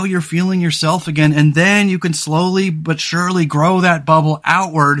until you're feeling yourself again. And then you can slowly but surely grow that bubble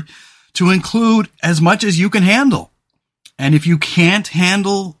outward to include as much as you can handle. And if you can't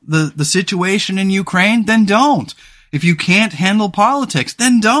handle the situation in Ukraine, then don't. If you can't handle politics,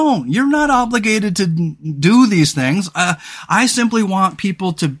 then don't. You're not obligated to do these things. I simply want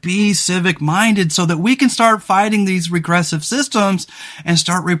people to be civic-minded so that we can start fighting these regressive systems and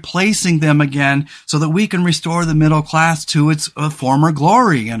start replacing them again so that we can restore the middle class to its former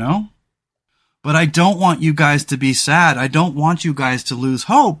glory, you know? But I don't want you guys to be sad. I don't want you guys to lose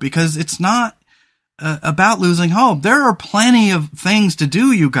hope because it's not about losing hope. There are plenty of things to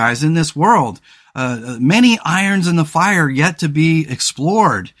do, you guys, in this world. Many irons in the fire yet to be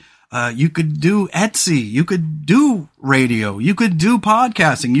explored. You could do Etsy. You could do radio. You could do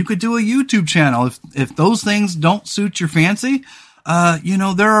podcasting. You could do a YouTube channel. If those things don't suit your fancy,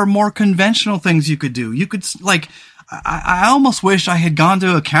 there are more conventional things you could do. You could, I almost wish I had gone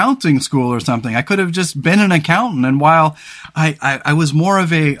to accounting school or something. I could have just been an accountant. And while I was more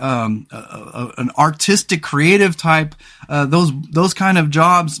of an artistic, creative type, those kind of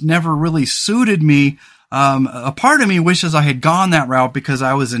jobs never really suited me. A part of me wishes I had gone that route because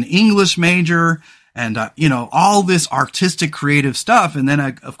I was an English major and, all this artistic, creative stuff. And then,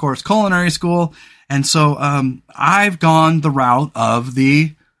 of course, culinary school. And so, I've gone the route of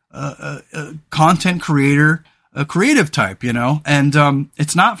the, content creator, a creative type, and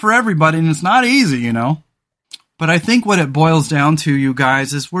it's not for everybody and it's not easy, But I think what it boils down to, you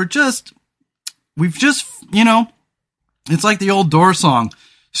guys, is we've just, it's like the old Doors song,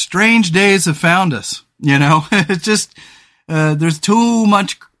 strange days have found us, It's just, there's too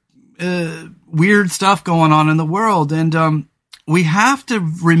much weird stuff going on in the world, and we have to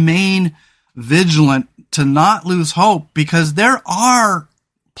remain vigilant to not lose hope because there are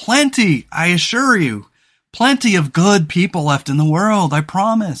plenty, I assure you, plenty of good people left in the world, I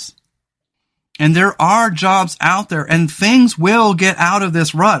promise. And there are jobs out there and things will get out of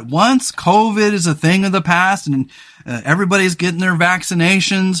this rut. Once COVID is a thing of the past and everybody's getting their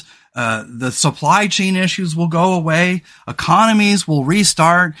vaccinations, the supply chain issues will go away. Economies will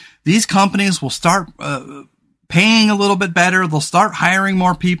restart. These companies will start paying a little bit better. They'll start hiring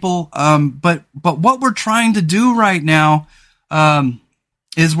more people. But what we're trying to do right now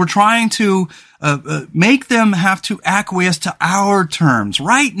is we're trying to make them have to acquiesce to our terms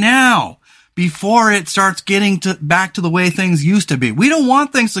right now before it starts getting back to the way things used to be. We don't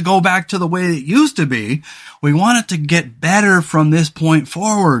want things to go back to the way it used to be. We want it to get better from this point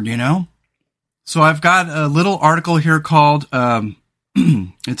forward, So I've got a little article here called,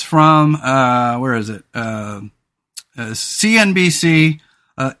 it's from, where is it? CNBC.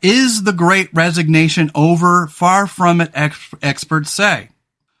 Is the Great Resignation over? Far from it, experts say.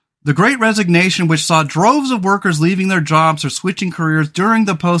 The Great Resignation, which saw droves of workers leaving their jobs or switching careers during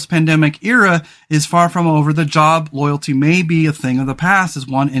the post-pandemic era, is far from over. The job loyalty may be a thing of the past, as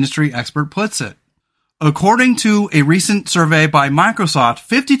one industry expert puts it. According to a recent survey by Microsoft,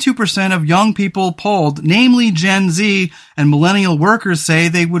 52% of young people polled, namely Gen Z and millennial workers, say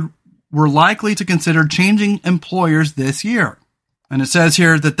they were likely to consider changing employers this year. And it says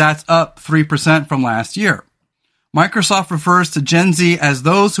here that that's up 3% from last year. Microsoft refers to Gen Z as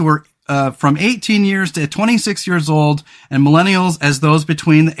those who are from 18 years to 26 years old and millennials as those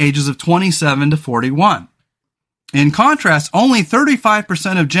between the ages of 27 to 41. In contrast, only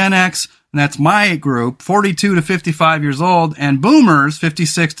 35% of Gen X, and that's my group, 42 to 55 years old, and boomers,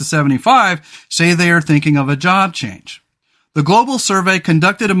 56 to 75, say they are thinking of a job change. The global survey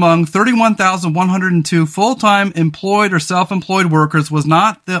conducted among 31,102 full-time employed or self-employed workers was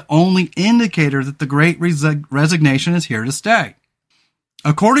not the only indicator that the Great Resignation is here to stay.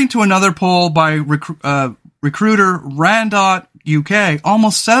 According to another poll by recruiter Randot UK,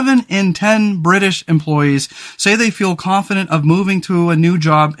 almost 7 in 10 British employees say they feel confident of moving to a new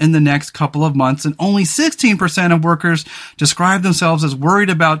job in the next couple of months, and only 16% of workers describe themselves as worried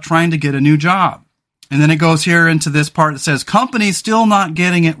about trying to get a new job. And then it goes here into this part that says, companies still not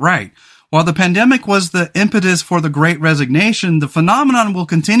getting it right. While the pandemic was the impetus for the Great Resignation, the phenomenon will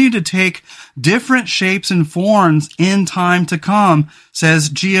continue to take different shapes and forms in time to come, says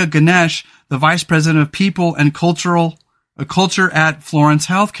Gia Ganesh, the Vice President of People and Culture at Florence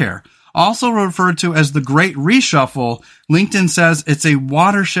Healthcare. Also referred to as the Great Reshuffle, LinkedIn says it's a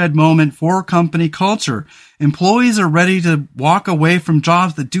watershed moment for company culture. Employees are ready to walk away from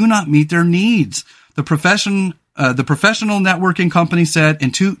jobs that do not meet their needs. The professional networking company said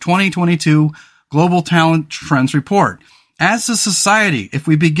in 2022 Global Talent Trends report. As a society, if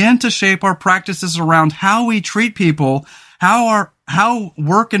we begin to shape our practices around how we treat people, how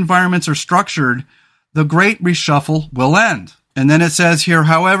work environments are structured, the Great Reshuffle will end. And then it says here,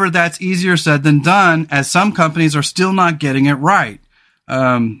 however, that's easier said than done, as some companies are still not getting it right.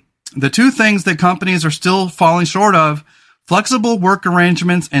 The two things that companies are still falling short of: flexible work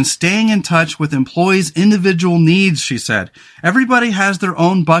arrangements and staying in touch with employees' individual needs, she said. Everybody has their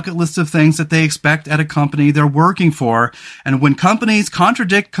own bucket list of things that they expect at a company they're working for. And when companies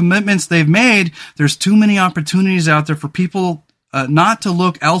contradict commitments they've made, there's too many opportunities out there for people not to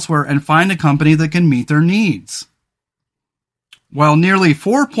look elsewhere and find a company that can meet their needs. While nearly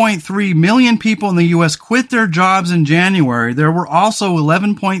 4.3 million people in the U.S. quit their jobs in January, there were also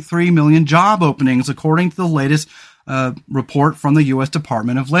 11.3 million job openings, according to the latest report from the U.S.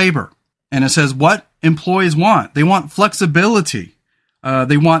 Department of Labor. And it says what employees want. They want flexibility.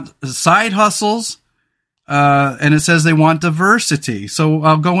 They want side hustles. And it says they want diversity. So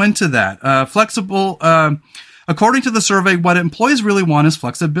I'll go into that. According to the survey, what employees really want is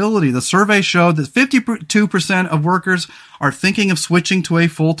flexibility. The survey showed that 52% of workers are thinking of switching to a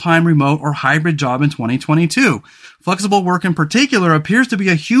full-time remote or hybrid job in 2022. Flexible work in particular appears to be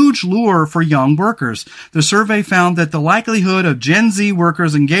a huge lure for young workers. The survey found that the likelihood of Gen Z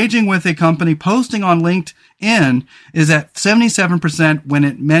workers engaging with a company posting on LinkedIn is at 77% when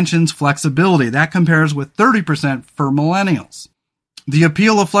it mentions flexibility. That compares with 30% for millennials. The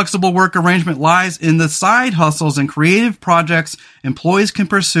appeal of flexible work arrangement lies in the side hustles and creative projects employees can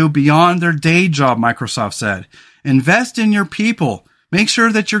pursue beyond their day job, Microsoft said. Invest in your people. Make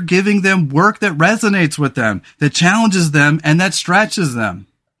sure that you're giving them work that resonates with them, that challenges them, and that stretches them.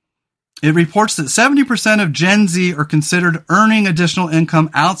 It reports that 70% of Gen Z are considered earning additional income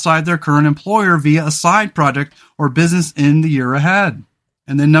outside their current employer via a side project or business in the year ahead.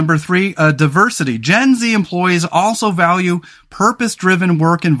 And then number 3, diversity. Gen Z employees also value purpose-driven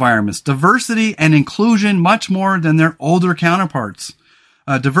work environments, diversity and inclusion much more than their older counterparts.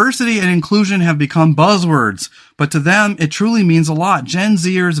 Diversity and inclusion have become buzzwords, but to them, it truly means a lot. Gen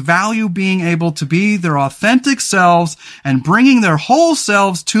Zers value being able to be their authentic selves and bringing their whole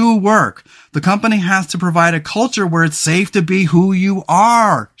selves to work. The company has to provide a culture where it's safe to be who you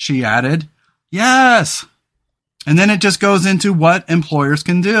are, she added. Yes. And then it just goes into what employers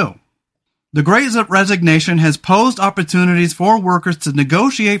can do. The Great Resignation has posed opportunities for workers to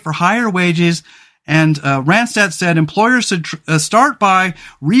negotiate for higher wages, and Randstad said employers should start by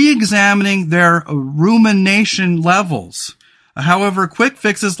re-examining their rumination levels. However, quick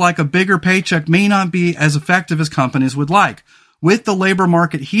fixes like a bigger paycheck may not be as effective as companies would like. With the labor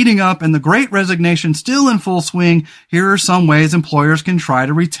market heating up and the Great Resignation still in full swing, here are some ways employers can try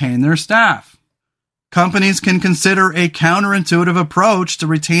to retain their staff. Companies can consider a counterintuitive approach to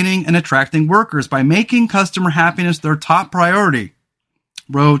retaining and attracting workers by making customer happiness their top priority,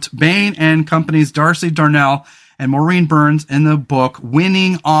 wrote Bain & Company's Darcy Darnell and Maureen Burns in the book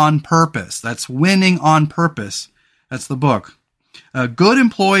Winning on Purpose. That's Winning on Purpose. That's the book. Good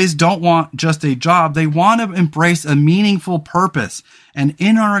employees don't want just a job. They want to embrace a meaningful purpose. And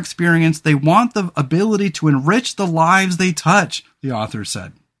in our experience, they want the ability to enrich the lives they touch, the author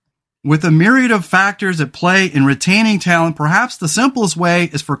said. With a myriad of factors at play in retaining talent, perhaps the simplest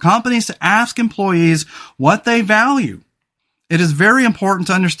way is for companies to ask employees what they value. It is very important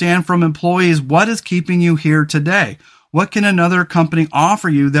to understand from employees what is keeping you here today. What can another company offer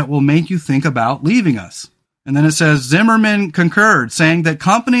you that will make you think about leaving us? And then it says Zimmerman concurred, saying that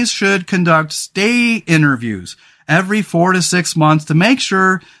companies should conduct stay interviews every 4 to 6 months to make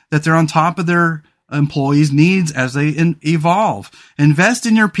sure that they're on top of their employees' needs as they evolve. Invest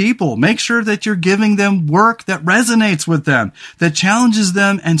in your people. Make sure that you're giving them work that resonates with them, that challenges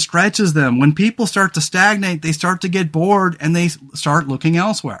them and stretches them. When people start to stagnate, they start to get bored and they start looking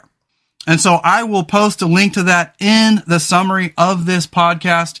elsewhere. And so I will post a link to that in the summary of this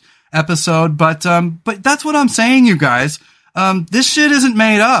podcast episode. But that's what I'm saying, you guys. This shit isn't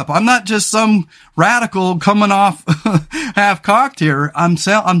made up. I'm not just some radical coming off half cocked here. I'm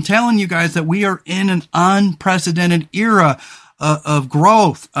telling you guys that we are in an unprecedented era of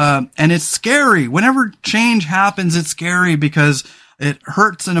growth. And it's scary. Whenever change happens, it's scary because it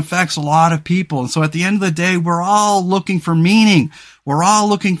hurts and affects a lot of people. And so at the end of the day, we're all looking for meaning. We're all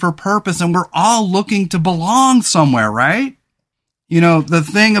looking for purpose, and we're all looking to belong somewhere, right? You know, the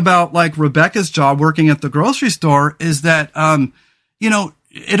thing about like Rebecca's job working at the grocery store is that,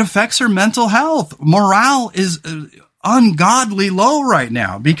 it affects her mental health. Morale is ungodly low right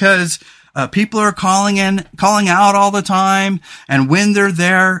now because people are calling out all the time. And when they're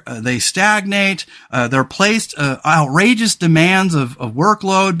there, they stagnate. They're placed outrageous demands of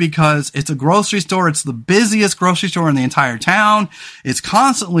workload because it's a grocery store. It's the busiest grocery store in the entire town. It's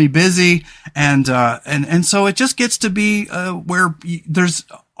constantly busy. And so it just gets to be, where there's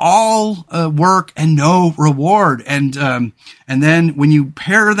all work and no reward. And then when you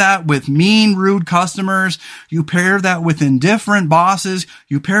pair that with mean, rude customers, you pair that with indifferent bosses,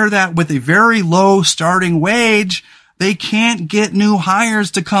 you pair that with a very low starting wage, they can't get new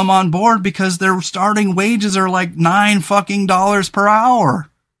hires to come on board because their starting wages are like $9 per hour.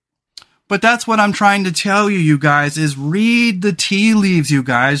 But that's what I'm trying to tell you, you guys, is read the tea leaves, you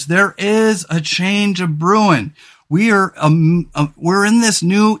guys. There is a change of brewing. We're in this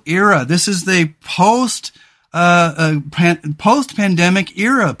new era. This is the post-pandemic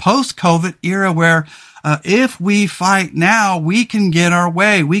era, post-COVID era, where if we fight now, we can get our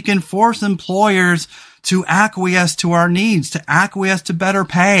way. We can force employers to acquiesce to our needs, to acquiesce to better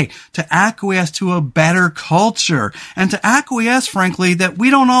pay, to acquiesce to a better culture, and to acquiesce, frankly, that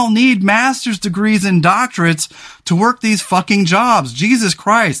we don't all need master's degrees and doctorates to work these fucking jobs. Jesus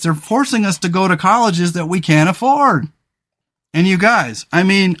Christ, they're forcing us to go to colleges that we can't afford. And you guys, I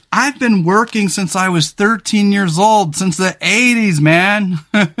mean, I've been working since I was 13 years old, since the 80s, man.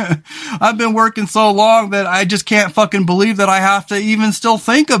 I've been working so long that I just can't fucking believe that I have to even still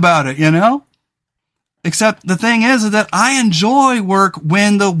think about it, you know? Except the thing is that I enjoy work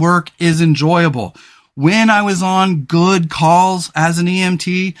when the work is enjoyable. When I was on good calls as an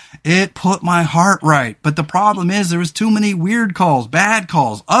EMT, it put my heart right. But the problem is there was too many weird calls, bad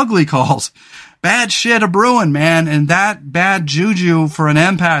calls, ugly calls, bad shit a-brewing, man. And that bad juju for an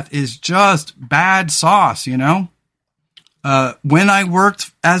empath is just bad sauce, you know? When I worked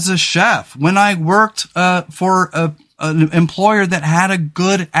as a chef, when I worked for an employer that had a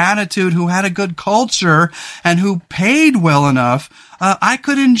good attitude, who had a good culture, and who paid well enough, I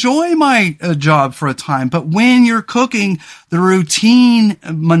could enjoy my job for a time. But when you're cooking the routine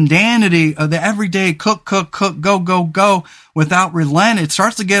mundanity of the everyday cook, go, without relent, it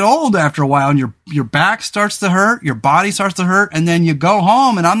starts to get old after a while, and your back starts to hurt, your body starts to hurt, and then you go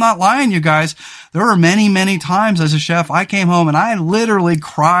home. And I'm not lying, you guys. There were many, many times as a chef, I came home and I literally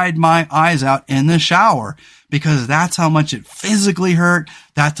cried my eyes out in the shower, because that's how much it physically hurt.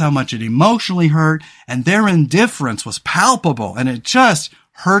 That's how much it emotionally hurt. And their indifference was palpable. And it just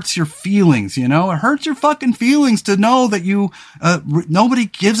hurts your feelings, you know? It hurts your fucking feelings to know that nobody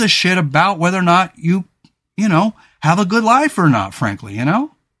gives a shit about whether or not you have a good life or not, frankly, you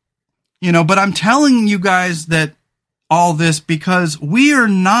know? But I'm telling you guys that all this because we are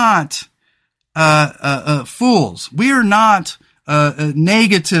not, fools. We are not,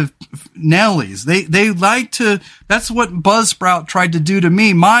 negative Nellies. They like to, that's what Buzzsprout tried to do to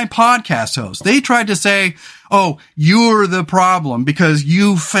me, my podcast host. They tried to say, oh, you're the problem because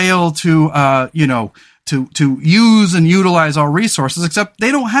you fail to, to use and utilize our resources, except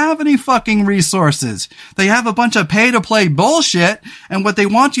they don't have any fucking resources. They have a bunch of pay-to-play bullshit, and what they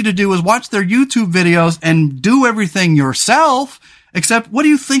want you to do is watch their YouTube videos and do everything yourself, except what do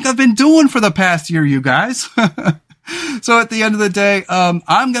you think I've been doing for the past year, you guys? So at the end of the day,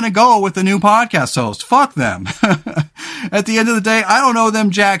 I'm going to go with the new podcast host. Fuck them. At the end of the day, I don't know them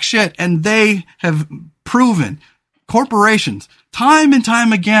jack shit. And they have proven, corporations, time and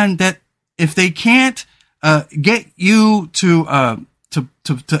time again, that if they can't get you to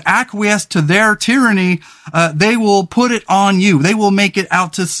acquiesce to their tyranny, they will put it on you. They will make it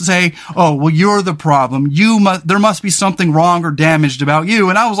out to say, oh, well, you're the problem. There must be something wrong or damaged about you.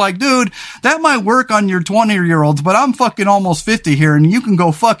 And I was like, dude, that might work on your 20-year-olds, but I'm fucking almost 50 here, and you can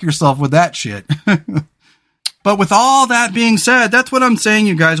go fuck yourself with that shit. But with all that being said, that's what I'm saying,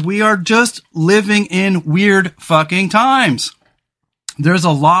 you guys. We are just living in weird fucking times. There's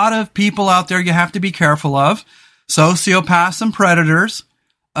a lot of people out there you have to be careful of. Sociopaths and predators,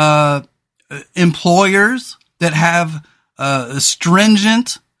 employers that have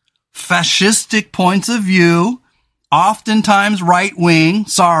stringent, fascistic points of view, oftentimes right-wing,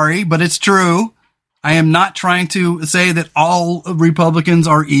 sorry, but it's true, I am not trying to say that all Republicans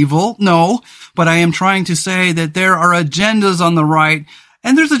are evil. No, but I am trying to say that there are agendas on the right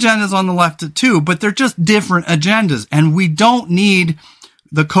and there's agendas on the left too, but they're just different agendas. And we don't need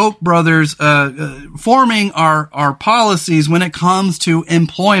the Koch brothers forming our policies when it comes to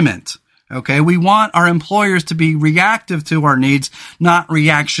employment. Okay, we want our employers to be reactive to our needs, not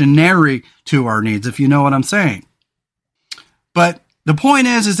reactionary to our needs, if you know what I'm saying. But the point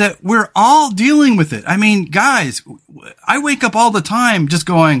is that we're all dealing with it. I mean, guys, I wake up all the time just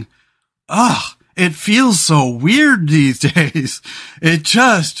going, ugh, it feels so weird these days. It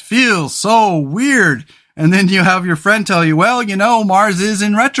just feels so weird. And then you have your friend tell you, well, you know, Mars is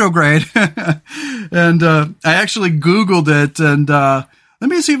in retrograde. And I actually Googled it, and let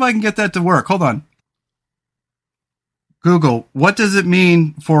me see if I can get that to work. Hold on. Google, what does it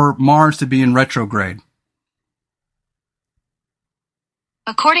mean for Mars to be in retrograde?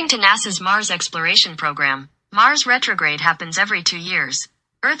 According to NASA's Mars exploration program, Mars retrograde happens every 2 years.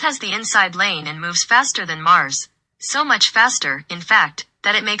 Earth has the inside lane and moves faster than Mars. So much faster, in fact,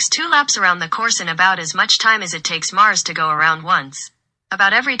 that it makes 2 laps around the course in about as much time as it takes Mars to go around once.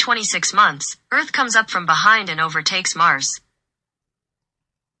 About every 26 months, Earth comes up from behind and overtakes Mars.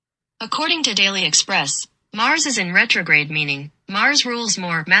 According to Daily Express, Mars is in retrograde, meaning Mars rules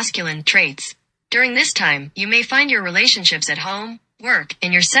more masculine traits. During this time, you may find your relationships at home, work,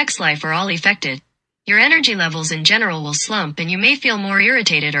 and your sex life are all affected. Your energy levels in general will slump and you may feel more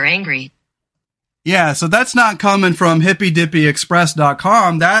irritated or angry. Yeah, so that's not coming from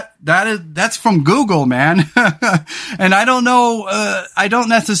hippydippyexpress.com. That's from Google, man. And I don't know, I don't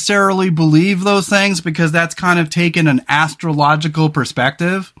necessarily believe those things because that's kind of taken an astrological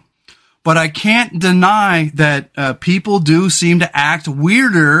perspective. But I can't deny that people do seem to act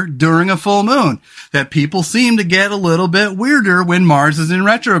weirder during a full moon. That people seem to get a little bit weirder when Mars is in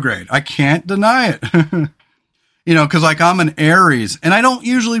retrograde. I can't deny it. You know, because like I'm an Aries, and I don't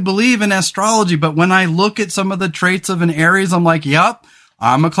usually believe in astrology, but when I look at some of the traits of an Aries, I'm like, yep,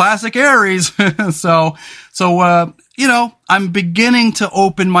 I'm a classic Aries. So you know, I'm beginning to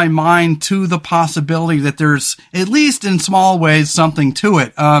open my mind to the possibility that there's, at least in small ways, something to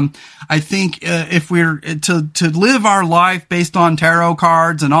it. I think if we're to live our life based on tarot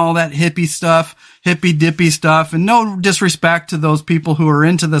cards and all that hippie stuff, hippy dippy stuff, and no disrespect to those people who are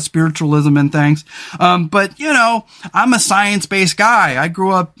into the spiritualism and things. But you know, I'm a science-based guy. I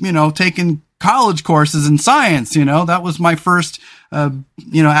grew up, you know, taking college courses in science. You know, that was my first,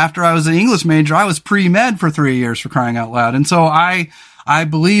 you know, after I was an English major, I was pre-med for 3 years, for crying out loud. And so I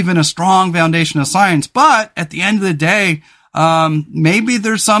believe in a strong foundation of science, but at the end of the day, maybe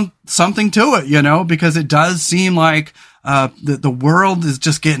there's something to it, you know, because it does seem like, the world is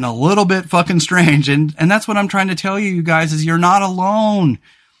just getting a little bit fucking strange. And that's what I'm trying to tell you guys is you're not alone.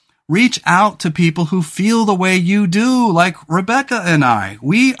 Reach out to people who feel the way you do, like Rebecca and I.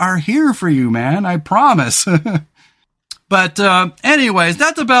 We are here for you, man. I promise. But anyways,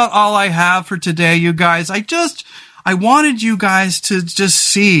 that's about all I have for today, you guys. I wanted you guys to just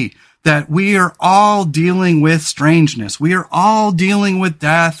see that we are all dealing with strangeness. We are all dealing with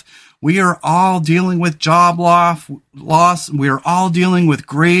death. We are all dealing with job loss. We are all dealing with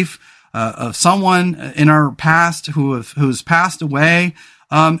grief of someone in our past who's passed away.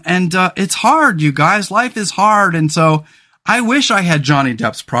 And it's hard, you guys. Life is hard. And so I wish I had Johnny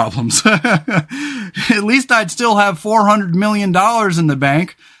Depp's problems. At least I'd still have $400 million in the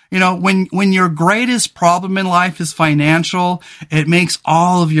bank. You know, when your greatest problem in life is financial, it makes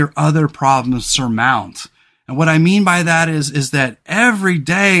all of your other problems surmount. And what I mean by that is that every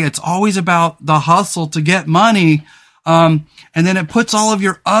day it's always about the hustle to get money. And then it puts all of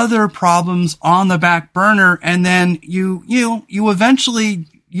your other problems on the back burner. And then you eventually,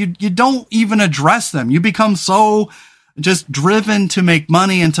 you don't even address them. You become so just driven to make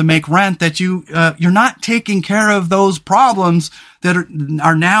money and to make rent that you're not taking care of those problems that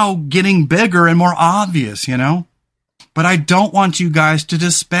are now getting bigger and more obvious, you know? But I don't want you guys to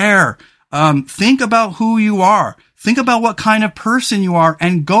despair. Think about who you are. Think about what kind of person you are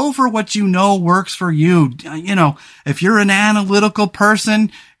and go for what you know works for you. You know, if you're an analytical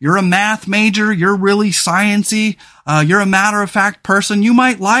person, you're a math major, you're really sciencey, you're a matter-of-fact person, you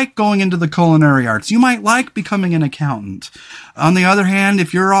might like going into the culinary arts. You might like becoming an accountant. On the other hand,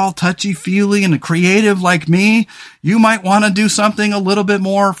 if you're all touchy-feely and creative like me, you might want to do something a little bit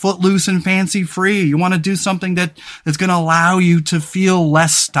more footloose and fancy-free. You want to do something that's going to allow you to feel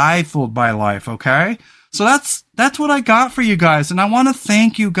less stifled by life, okay? So that's what I got for you guys. And I want to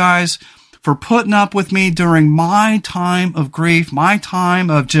thank you guys for putting up with me during my time of grief, my time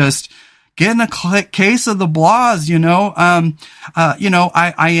of just getting a case of the blahs,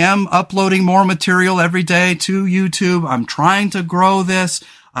 I am uploading more material every day to YouTube. I'm trying to grow this.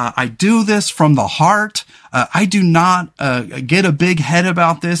 I do this from the heart. I do not get a big head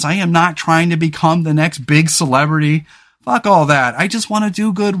about this. I am not trying to become the next big celebrity. Fuck all that. I just want to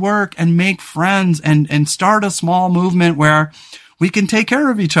do good work and make friends and start a small movement where we can take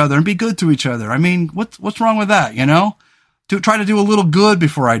care of each other and be good to each other. I mean, what's wrong with that, try to do a little good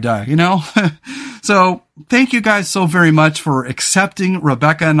before I die, So thank you guys so very much for accepting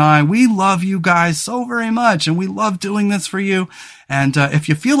Rebecca and I. We love you guys so very much, and we love doing this for you. And if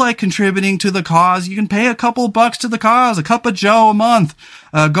you feel like contributing to the cause, you can pay a couple bucks to the cause, a cup of Joe a month.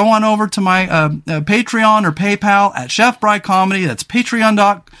 Go on over to my Patreon or PayPal at Chef Bry Comedy. That's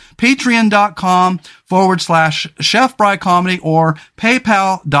patreon.com/Chef Bry Comedy or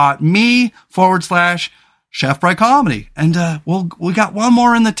paypal.me/Chef Bry Comedy. And we got one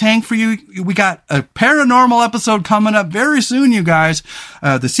more in the tank for you. We got a paranormal episode coming up very soon, you guys.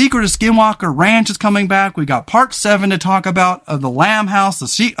 The Secret of Skinwalker Ranch is coming back. We got part 7 to talk about of the Lamb House,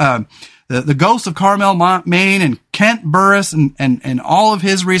 the ghost of Carmel, Maine, and Kent Burris and all of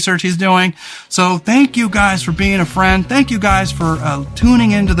his research he's doing. So thank you guys for being a friend. Thank you guys for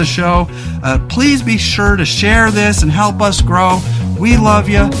tuning into the show. Please be sure to share this and help us grow. We love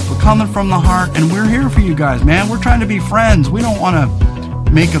you. We're coming from the heart, and we're here for you guys, man. We're trying to be friends. We don't want to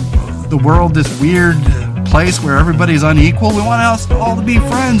make the world this weird place where everybody's unequal. We want us all to be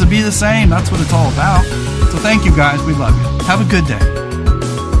friends and be the same. That's what it's all about. So thank you guys. We love you. Have a good day.